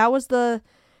 so that was the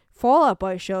Fall Out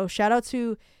Boy show. Shout out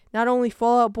to not only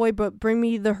Fall Out Boy, but Bring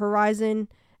Me the Horizon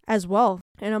as well.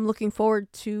 And I'm looking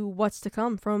forward to what's to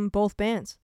come from both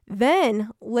bands. Then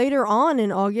later on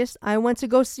in August, I went to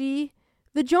go see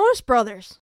the Jonas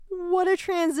Brothers. What a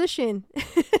transition.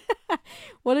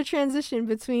 What a transition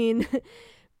between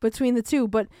the two.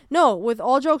 But no, with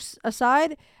all jokes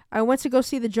aside, I went to go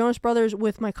see the Jonas Brothers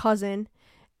with my cousin,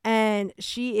 and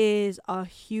she is a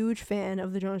huge fan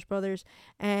of the Jonas Brothers,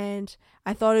 and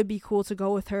I thought it'd be cool to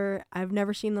go with her. I've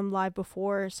never seen them live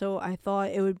before, so I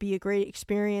thought it would be a great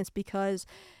experience because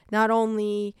not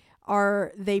only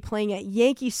are they playing at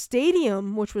Yankee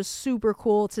Stadium, which was super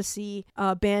cool to see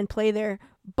a band play there,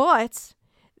 but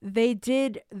they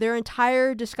did their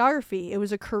entire discography. It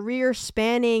was a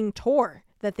career-spanning tour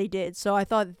that they did, so I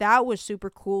thought that was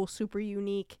super cool, super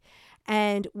unique,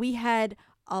 and we had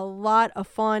a lot of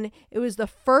fun. It was the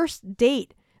first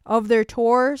date of their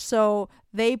tour, so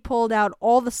they pulled out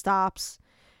all the stops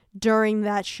during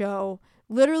that show.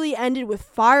 Literally ended with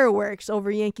fireworks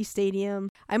over Yankee Stadium.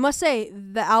 I must say,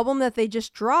 the album that they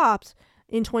just dropped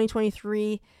in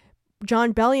 2023,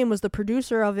 John Bellion was the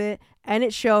producer of it, and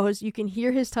it shows. You can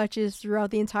hear his touches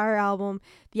throughout the entire album.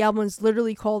 The album is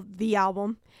literally called The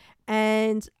Album,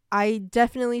 and I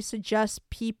definitely suggest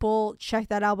people check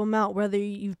that album out, whether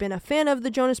you've been a fan of the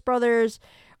Jonas Brothers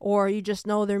or you just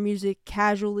know their music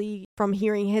casually from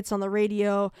hearing hits on the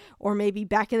radio or maybe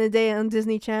back in the day on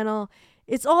Disney Channel.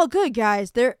 It's all good,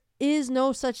 guys. There is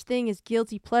no such thing as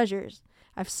guilty pleasures.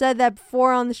 I've said that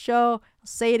before on the show. I'll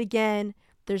say it again.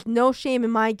 There's no shame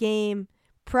in my game.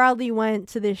 Proudly went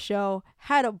to this show.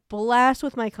 Had a blast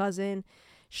with my cousin.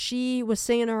 She was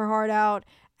singing her heart out,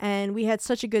 and we had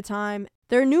such a good time.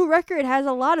 Their new record has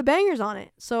a lot of bangers on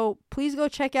it, so please go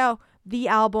check out The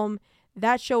Album.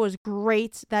 That show was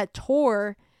great. That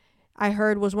tour, I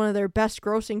heard, was one of their best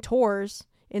grossing tours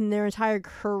in their entire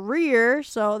career,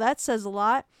 so that says a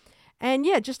lot. And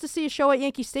yeah, just to see a show at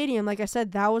Yankee Stadium, like I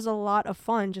said, that was a lot of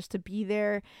fun just to be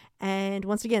there. And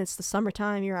once again, it's the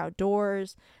summertime, you're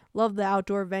outdoors. Love the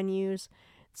outdoor venues.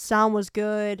 Sound was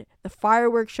good. The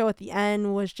fireworks show at the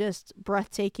end was just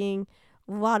breathtaking.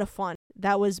 A lot of fun.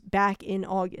 That was back in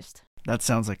August. That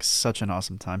sounds like such an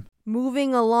awesome time.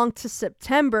 Moving along to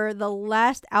September, the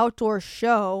last outdoor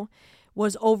show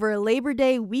was over Labor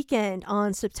Day weekend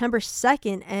on September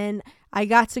 2nd, and I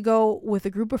got to go with a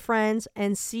group of friends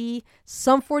and see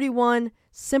Sum 41,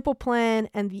 Simple Plan,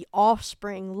 and The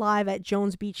Offspring live at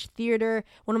Jones Beach Theater,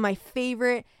 one of my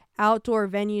favorite outdoor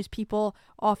venues. People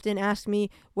often ask me,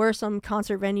 where are some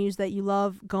concert venues that you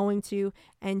love going to?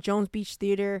 And Jones Beach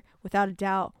Theater, without a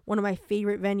doubt, one of my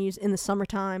favorite venues in the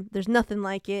summertime. There's nothing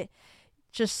like it.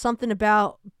 Just something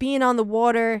about being on the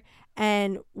water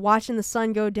and watching the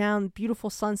sun go down, beautiful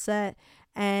sunset,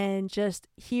 and just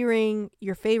hearing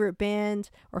your favorite band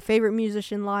or favorite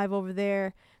musician live over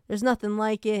there. There's nothing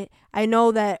like it. I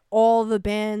know that all the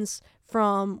bands,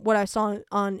 from what I saw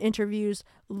on interviews,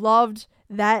 loved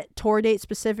that tour date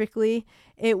specifically.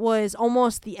 It was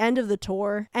almost the end of the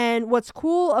tour. And what's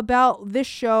cool about this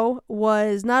show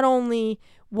was not only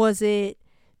was it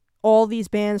all these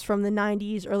bands from the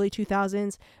 90s, early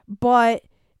 2000s, but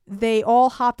they all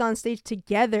hopped on stage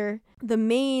together. The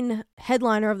main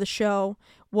headliner of the show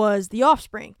was The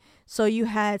Offspring. So you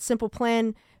had Simple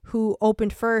Plan, who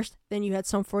opened first, then you had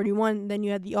Sum 41, then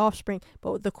you had The Offspring.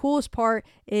 But the coolest part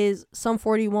is Sum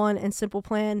 41 and Simple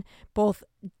Plan, both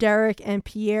Derek and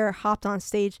Pierre hopped on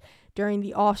stage during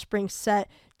The Offspring set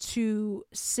to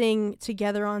sing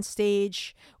together on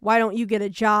stage Why Don't You Get a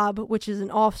Job, which is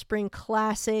an Offspring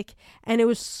classic, and it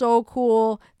was so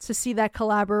cool to see that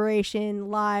collaboration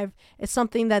live. It's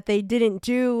something that they didn't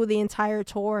do the entire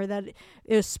tour, that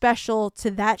it was special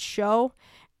to that show,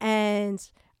 and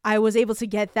I was able to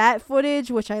get that footage,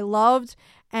 which I loved.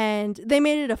 And they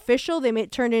made it official. They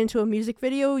turned it into a music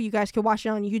video. You guys can watch it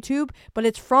on YouTube. But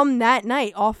it's from that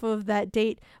night, off of that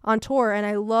date on tour. And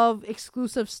I love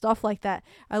exclusive stuff like that.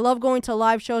 I love going to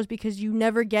live shows because you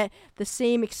never get the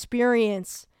same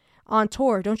experience on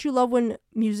tour. Don't you love when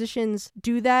musicians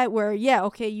do that? Where, yeah,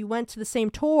 okay, you went to the same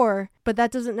tour, but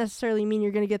that doesn't necessarily mean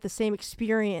you're going to get the same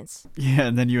experience. Yeah,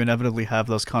 and then you inevitably have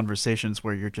those conversations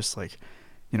where you're just like,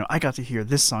 I got to hear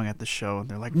this song at the show. And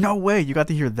they're like, no way, you got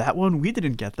to hear that one? We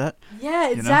didn't get that. Yeah,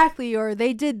 exactly. Or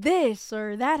they did this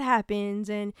or that happens.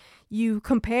 And you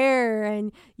compare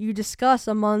and you discuss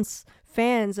amongst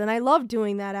fans. And I love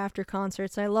doing that after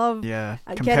concerts. I love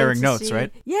comparing notes,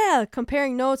 right? Yeah,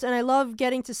 comparing notes. And I love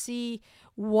getting to see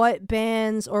what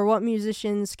bands or what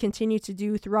musicians continue to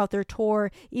do throughout their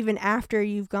tour, even after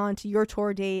you've gone to your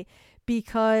tour date,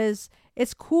 because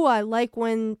it's cool. I like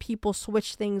when people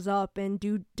switch things up and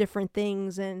do different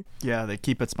things. And yeah, they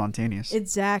keep it spontaneous.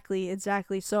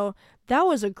 Exactly. So that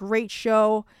was a great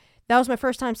show. That was my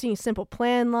first time seeing Simple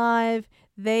Plan live.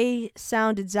 They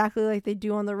sound exactly like they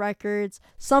do on the records.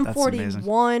 Sum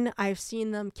 41, I've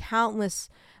seen them countless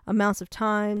amounts of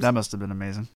times. That must have been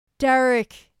amazing.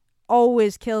 Derek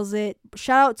always kills it.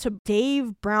 Shout out to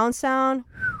Dave Brownsound.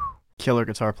 Killer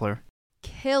guitar player.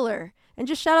 Killer. And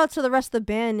just shout out to the rest of the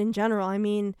band in general. I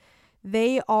mean,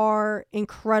 they are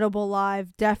incredible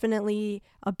live. Definitely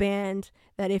a band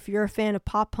that if you're a fan of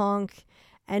pop punk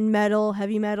and metal,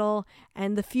 heavy metal,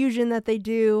 and the fusion that they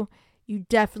do, you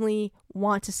definitely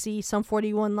want to see Sum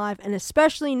 41 live. And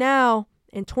especially now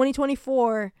in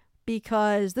 2024,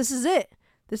 because this is it.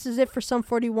 This is it for Sum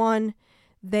 41.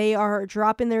 They are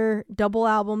dropping their double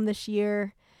album this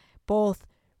year, both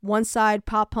one side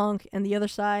pop punk and the other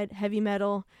side heavy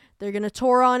metal. They're going to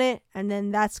tour on it, and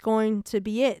then that's going to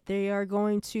be it. They are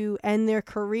going to end their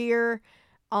career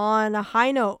on a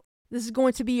high note. This is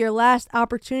going to be your last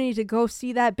opportunity to go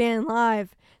see that band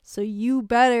live. So you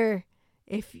better,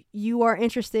 if you are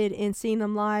interested in seeing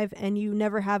them live and you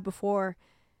never have before,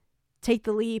 take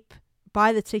the leap,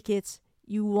 buy the tickets.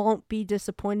 You won't be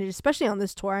disappointed, especially on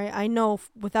this tour. I know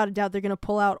without a doubt they're going to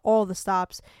pull out all the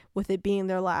stops with it being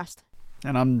their last.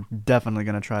 And I'm definitely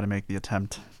going to try to make the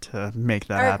attempt to make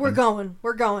that happen.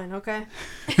 We're going, okay?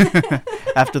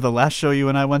 After the last show you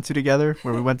and I went to together,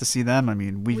 where we went to see them, I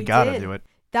mean, we got to do it.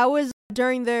 That was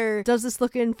during their Does This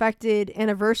Look Infected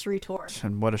anniversary tour.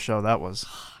 And what a show that was.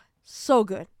 So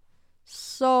good.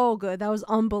 So good. That was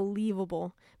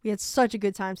unbelievable. We had such a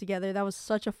good time together. That was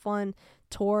such a fun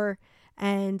tour.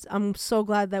 And I'm so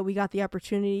glad that we got the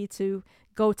opportunity to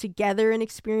go together and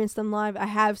experience them live. I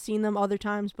have seen them other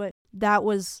times, but that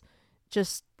was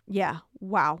just, yeah,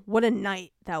 wow. What a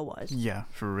night that was. Yeah,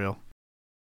 for real.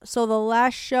 So the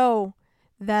last show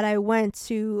that I went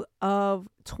to of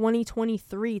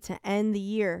 2023 to end the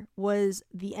year was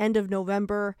the end of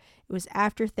November. It was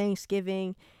after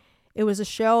Thanksgiving. It was a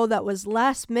show that was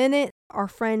last minute. Our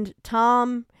friend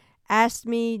Tom asked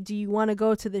me, do you want to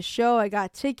go to the show? I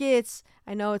got tickets.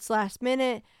 I know it's last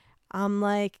minute. I'm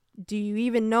like, do you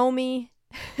even know me?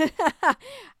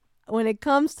 When it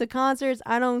comes to concerts,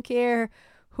 I don't care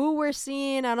who we're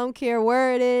seeing. I don't care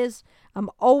where it is. I'm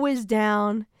always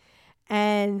down.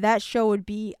 And that show would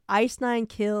be Ice Nine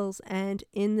Kills and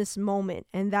In This Moment.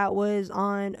 And that was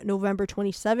on November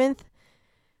 27th.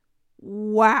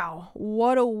 Wow.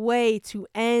 What a way to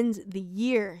end the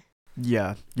year.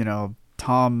 Yeah.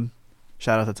 Tom,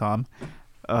 shout out to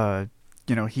Tom.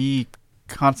 He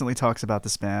constantly talks about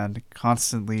this band,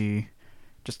 constantly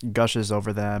just gushes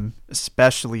over them,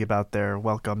 especially about their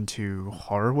Welcome to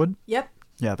Horrorwood. Yep.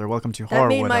 Yeah, their Welcome to That Horrorwood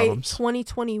made my albums.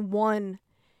 2021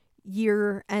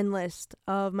 year end list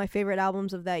of my favorite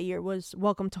albums of that year was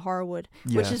Welcome to Horrorwood,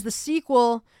 which is the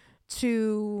sequel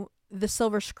to The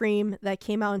Silver Scream that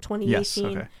came out in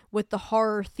 2018 with the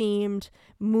horror themed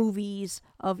movies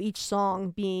of each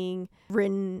song being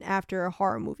written after a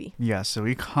horror movie. Yeah, so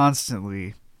he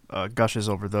constantly gushes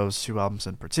over those two albums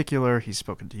in particular. He's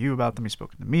spoken to you about them. He's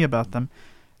spoken to me about them.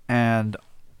 And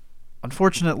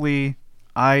unfortunately,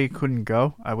 I couldn't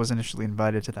go. I was initially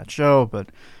invited to that show, but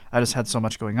I just had so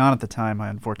much going on at the time, I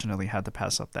unfortunately had to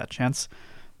pass up that chance.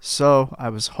 So I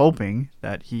was hoping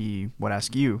that he would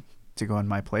ask you to go in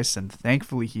my place, and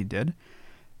thankfully he did.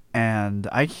 And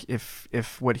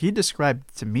if what he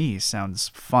described to me sounds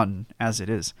fun as it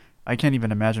is, I can't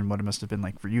even imagine what it must have been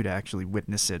like for you to actually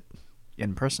witness it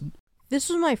in person. This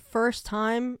was my first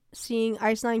time seeing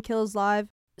Ice Nine Kills live.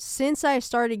 Since I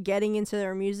started getting into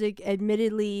their music,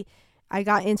 admittedly, I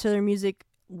got into their music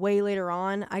way later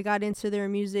on. I got into their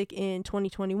music in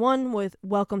 2021 with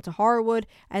Welcome to Horrorwood,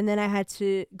 and then I had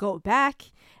to go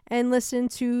back and listen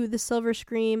to The Silver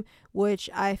Scream, which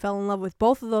I fell in love with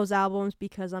both of those albums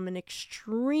because I'm an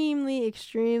extremely,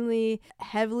 extremely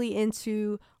heavily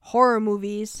into horror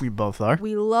movies. We both are.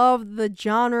 We love the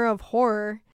genre of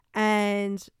horror,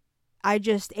 and I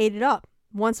just ate it up.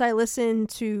 Once I listened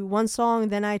to one song,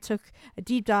 then I took a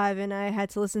deep dive and I had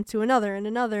to listen to another and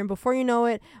another. And before you know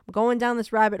it, I'm going down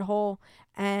this rabbit hole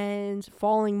and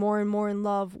falling more and more in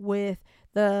love with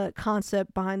the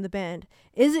concept behind the band.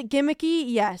 Is it gimmicky?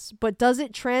 Yes. But does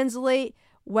it translate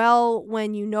well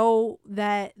when you know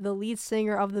that the lead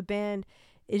singer of the band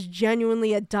is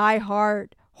genuinely a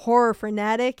diehard horror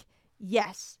fanatic?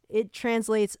 Yes. It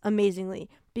translates amazingly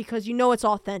because you know it's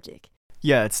authentic.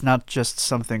 Yeah, it's not just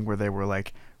something where they were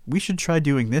like, we should try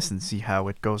doing this and see how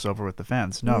it goes over with the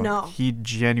fans. No. He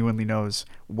genuinely knows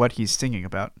what he's singing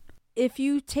about. If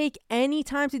you take any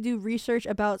time to do research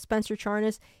about Spencer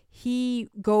Charnas, he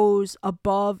goes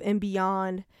above and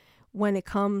beyond when it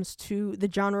comes to the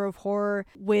genre of horror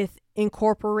with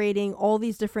incorporating all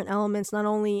these different elements, not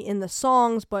only in the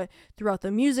songs, but throughout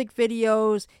the music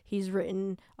videos. He's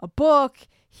written a book.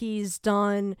 He's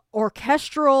done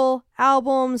orchestral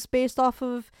albums based off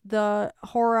of the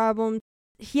horror album.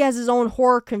 He has his own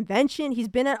horror convention. He's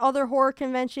been at other horror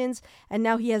conventions, and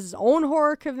now he has his own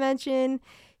horror convention.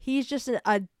 He's just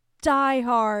a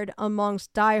diehard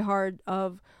amongst diehard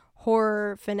of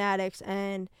horror fanatics,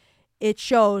 and it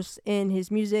shows in his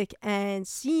music. And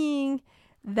seeing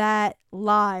that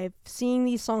live, seeing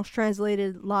these songs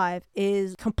translated live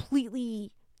is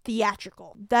completely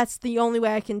theatrical. That's the only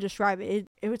way I can describe it.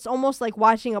 It's almost like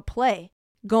watching a play,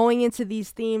 going into these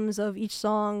themes of each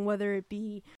song, whether it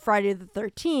be Friday the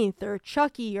 13th or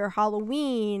Chucky or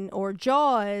Halloween or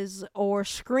Jaws or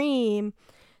Scream.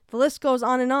 The list goes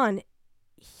on and on.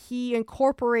 He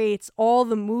incorporates all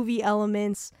the movie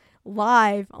elements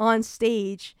live on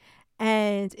stage,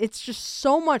 and it's just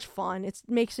so much fun. It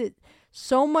makes it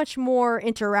so much more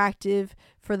interactive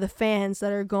for the fans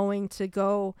that are going to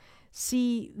go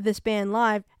see this band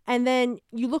live. And then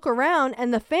you look around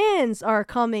and the fans are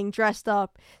coming dressed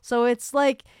up, so it's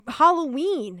like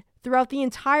Halloween throughout the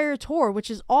entire tour, which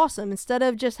is awesome. Instead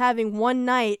of just having one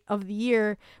night of the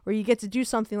year where you get to do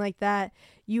something like that,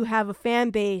 you have a fan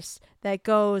base that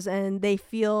goes and they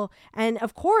feel, and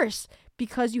of course,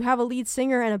 because you have a lead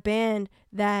singer and a band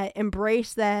that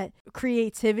embrace that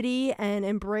creativity and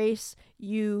embrace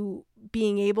you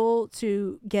being able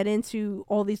to get into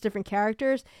all these different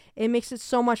characters, it makes it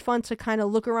so much fun to kind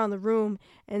of look around the room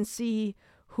and see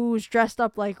who's dressed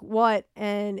up like what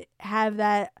and have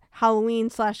that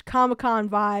Halloween/Comic-Con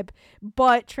vibe,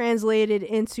 but translated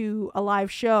into a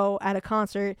live show at a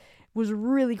concert. Was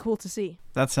really cool to see.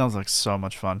 That sounds like so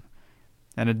much fun.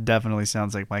 And it definitely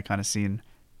sounds like my kind of scene.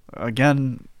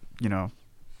 Again,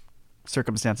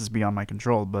 circumstances beyond my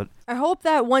control, but I hope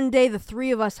that one day the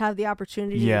three of us have the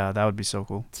opportunity. Yeah, that would be so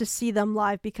cool. To see them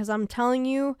live, because I'm telling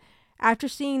you, after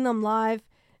seeing them live,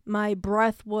 my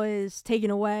breath was taken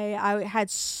away. I had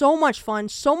so much fun,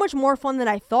 so much more fun than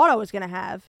I thought I was going to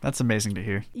have. That's amazing to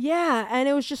hear. Yeah, and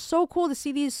it was just so cool to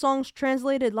see these songs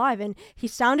translated live, and he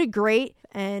sounded great,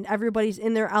 and everybody's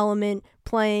in their element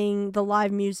playing the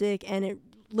live music, and it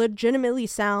legitimately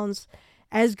sounds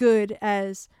as good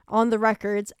as on the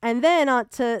records. And then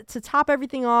to top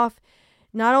everything off,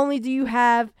 not only do you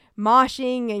have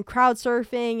moshing and crowd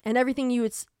surfing and everything you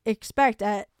would expect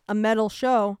at a metal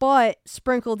show, but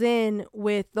sprinkled in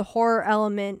with the horror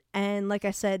element and, like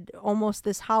I said, almost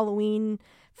this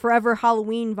forever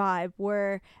Halloween vibe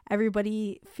where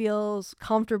everybody feels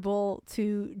comfortable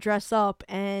to dress up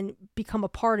and become a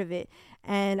part of it.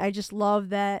 And I just love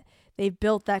that they've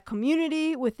built that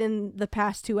community within the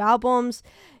past two albums.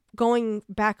 Going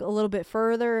back a little bit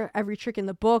further, Every Trick in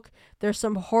the Book, there's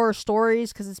some horror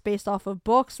stories because it's based off of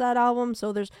books, that album.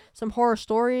 So there's some horror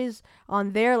stories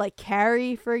on there, like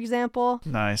Carrie, for example.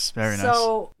 Nice, very nice.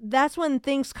 So that's when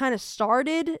things kind of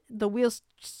started. The wheels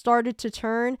started to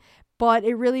turn, but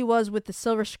it really was with The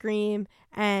Silver Scream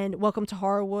and Welcome to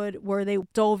Horrorwood where they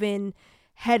dove in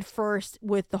head first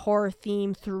with the horror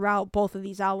theme throughout both of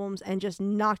these albums and just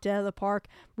knocked it out of the park.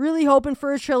 Really hoping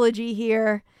for a trilogy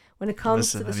here. When it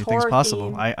comes to this anything's horror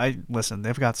possible. theme. I listen,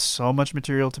 they've got so much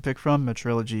material to pick from. A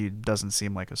trilogy doesn't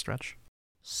seem like a stretch.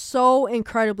 So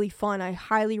incredibly fun. I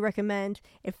highly recommend.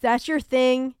 If that's your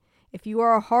thing, if you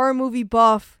are a horror movie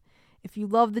buff, if you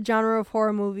love the genre of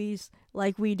horror movies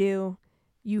like we do,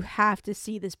 you have to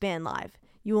see this band live.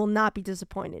 You will not be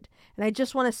disappointed. And I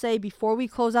just want to say, before we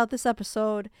close out this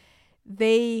episode,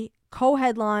 they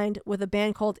co-headlined with a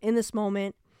band called In This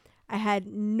Moment. I had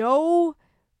no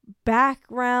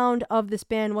background of this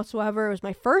band whatsoever. It was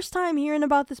my first time hearing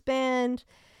about this band.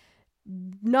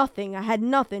 Nothing. I had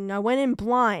nothing. I went in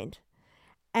blind.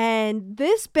 And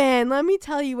this band, let me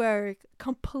tell you, Eric,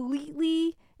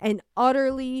 completely and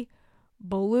utterly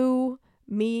blew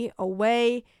me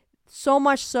away. So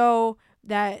much so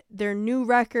that their new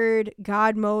record,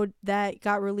 God Mode, that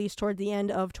got released toward the end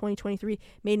of 2023,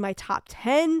 made my top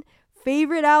 10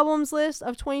 favorite albums list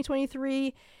of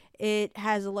 2023. It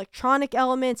has electronic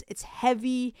elements. It's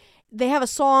heavy. They have a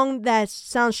song that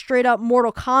sounds straight up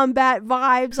Mortal Kombat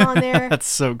vibes on there. That's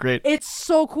so great. It's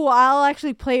so cool. I'll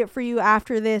actually play it for you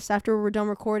after we're done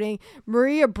recording.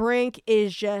 Maria Brink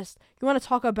is just, you want to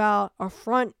talk about a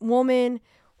front woman.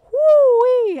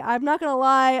 Woo-wee. I'm not going to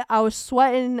lie. I was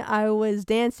sweating. I was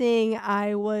dancing.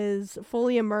 I was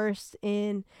fully immersed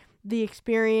in the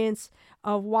experience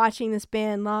of watching this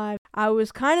band live. I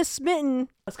was kind of smitten.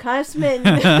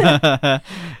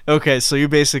 Okay, so you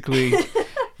basically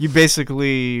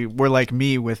were like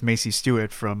me with Macy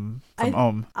Stewart from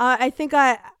Ohm. I think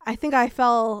I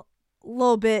fell a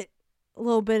little bit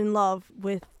in love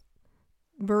with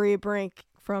Maria Brink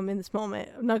from In This Moment.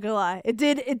 I'm not gonna lie. It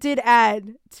did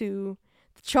add to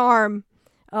the charm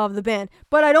of the band.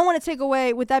 But I don't want to take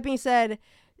away, with that being said,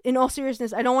 in all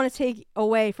seriousness, I don't want to take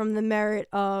away from the merit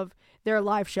of their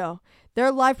live show.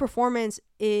 Their live performance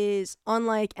is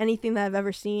unlike anything that I've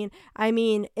ever seen. I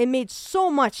mean, it made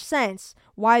so much sense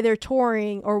why they're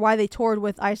touring, or why they toured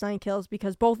with Ice Nine Kills,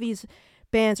 because both these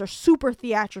bands are super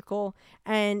theatrical,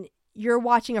 and you're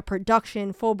watching a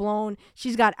production full blown.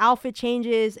 She's got outfit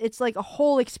changes. It's like a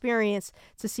whole experience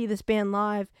to see this band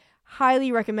live.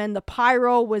 Highly recommend. The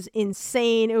pyro was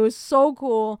insane. It was so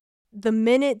cool. The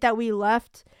minute that we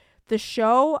left the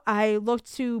show, I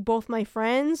looked to both my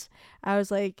friends. I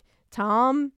was like,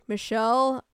 Tom,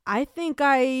 Michelle, I think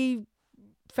I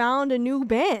found a new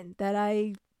band that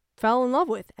I fell in love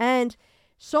with. And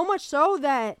so much so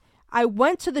that I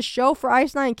went to the show for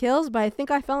Ice Nine Kills, but I think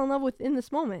I fell in love with In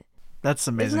This Moment. That's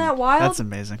amazing. Isn't that wild? That's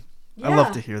amazing. Yeah. I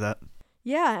love to hear that.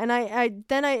 Yeah, and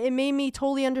it made me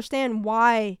totally understand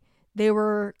why they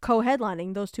were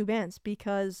co-headlining those two bands,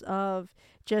 because of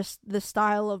just the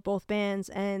style of both bands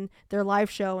and their live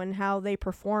show and how they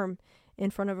perform in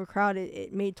front of a crowd.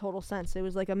 It made total sense. It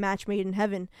was like a match made in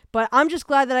heaven. But I'm just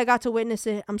glad that I got to witness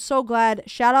it. I'm so glad.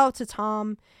 Shout out to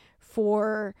Tom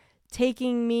for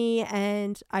taking me,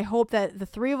 and I hope that the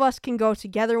three of us can go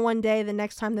together one day the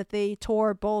next time that they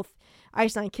tour both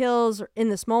Ice Nine Kills or In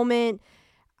This Moment.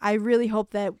 I really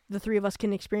hope that the three of us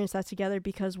can experience that together,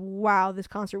 because wow, this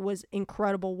concert was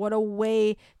incredible. What a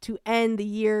way to end the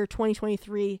year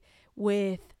 2023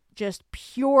 with just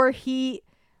pure heat.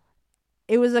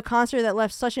 It was a concert that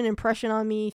left such an impression on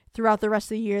me throughout the rest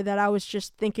of the year that I was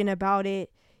just thinking about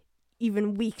it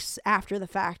even weeks after the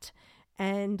fact.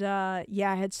 And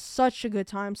yeah, I had such a good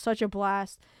time, such a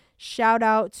blast. Shout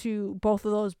out to both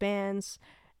of those bands.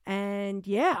 And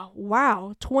yeah,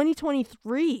 wow,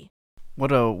 2023.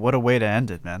 What a way to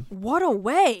end it, man. What a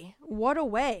way. What a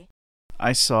way.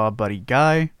 I saw Buddy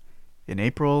Guy in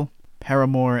April,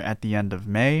 Paramore at the end of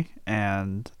May,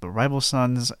 and the Rival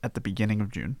Sons at the beginning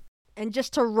of June. And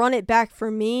just to run it back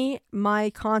for me, my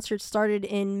concert started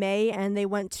in May and they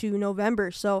went to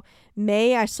November. So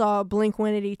May, I saw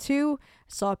Blink-182, I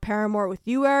saw Paramore with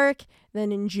you, Eric.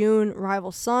 Then in June,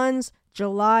 Rival Sons.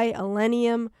 July,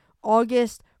 Millennium.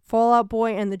 August, Fall Out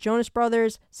Boy and the Jonas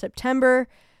Brothers. September,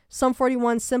 Sum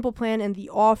 41, Simple Plan, and The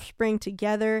Offspring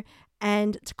together.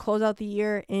 And to close out the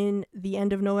year, in the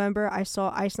end of November, I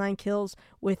saw Ice Nine Kills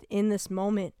with In This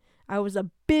Moment. I was a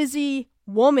busy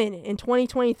woman in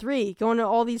 2023 going to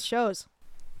all these shows.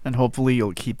 And hopefully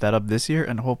you'll keep that up this year,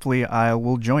 and hopefully I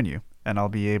will join you, and I'll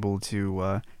be able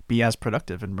to be as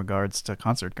productive in regards to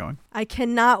concert going. I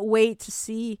cannot wait to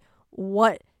see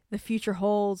what the future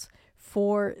holds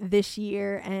for this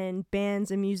year and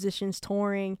bands and musicians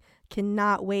touring.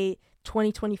 Cannot wait.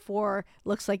 2024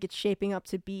 looks like it's shaping up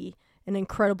to be an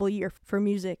incredible year for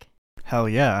music. Hell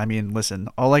yeah. I mean, listen,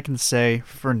 all I can say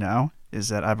for now is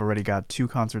that I've already got 2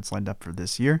 concerts lined up for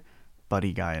this year.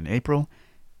 Buddy Guy in April,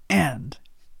 and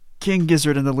King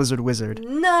Gizzard and the Lizard Wizard.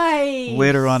 Nice!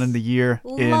 Later on in the year,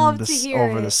 Love to hear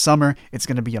over it. the summer. It's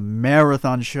going to be a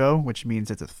marathon show, which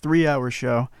means it's a 3-hour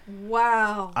show.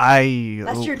 Wow.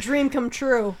 That's your dream come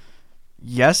true.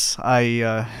 Yes,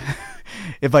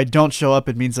 if I don't show up,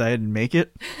 it means I didn't make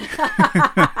it.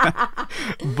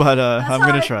 But I'm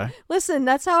going to try. Listen,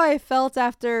 that's how I felt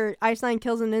after Ice Nine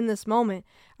Kills and In This Moment.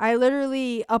 I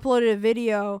literally uploaded a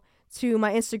video to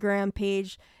my Instagram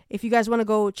page. If you guys want to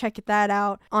go check that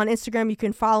out on Instagram, you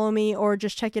can follow me or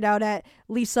just check it out at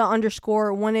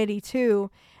Lisa_182.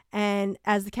 And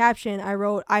as the caption, I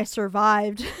wrote, I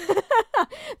survived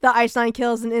the Ice Nine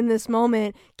Kills and In This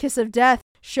Moment, Kiss of Death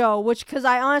show, which, because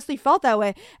I honestly felt that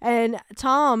way. And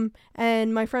Tom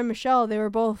and my friend Michelle, they were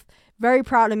both very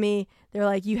proud of me. They're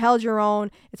like, you held your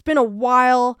own. It's been a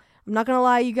while. I'm not going to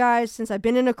lie, you guys, since I've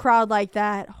been in a crowd like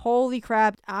that. Holy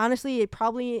crap. Honestly, it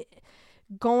probably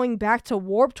going back to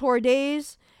Warped Tour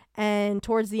days and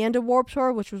towards the end of Warped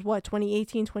Tour, which was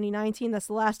 2018, 2019. That's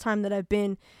the last time that I've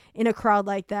been in a crowd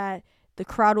like that. The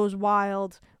crowd was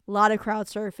wild. A lot of crowd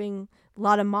surfing, a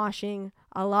lot of moshing,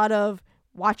 a lot of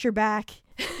watch your back.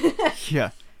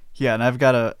 Yeah, and I've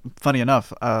got funny enough,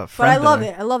 friend. But I love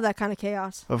it. I love that kind of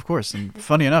chaos. Of course, and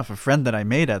funny enough, a friend that I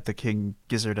made at the King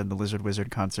Gizzard and the Lizard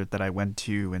Wizard concert that I went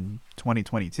to in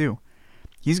 2022,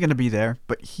 he's going to be there,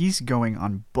 but he's going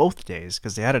on both days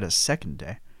because they added a second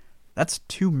day. That's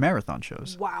 2 marathon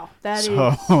shows. Wow, that is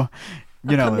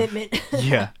commitment.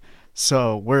 Yeah,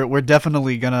 so we're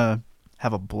definitely going to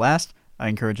have a blast. I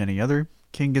encourage any other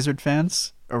King Gizzard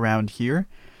fans around here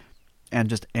and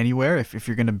just anywhere, if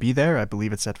you're going to be there. I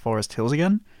believe it's at Forest Hills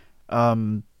again.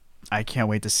 I can't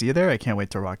wait to see you there. I can't wait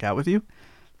to rock out with you.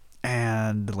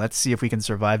 And let's see if we can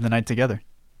survive the night together.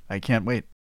 I can't wait.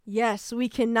 Yes, we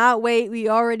cannot wait. We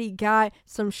already got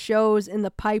some shows in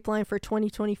the pipeline for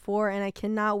 2024, and I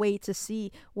cannot wait to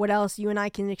see what else you and I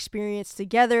can experience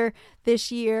together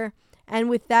this year. And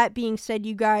with that being said,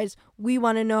 you guys, we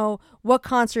want to know what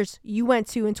concerts you went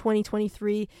to in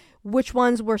 2023. Which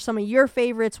ones were some of your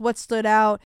favorites? What stood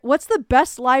out? What's the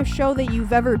best live show that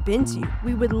you've ever been to?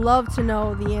 We would love to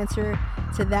know the answer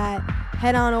to that.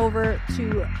 Head on over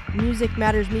to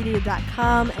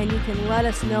musicmattersmedia.com and you can let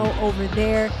us know over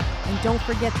there. And don't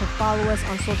forget to follow us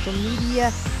on social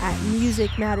media at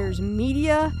Music Matters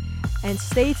Media. And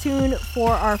stay tuned for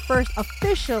our first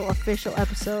official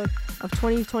episode of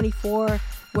 2024,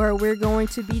 where we're going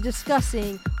to be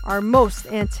discussing our most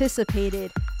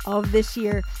anticipated of this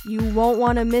year. You won't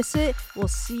want to miss it. We'll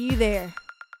see you there.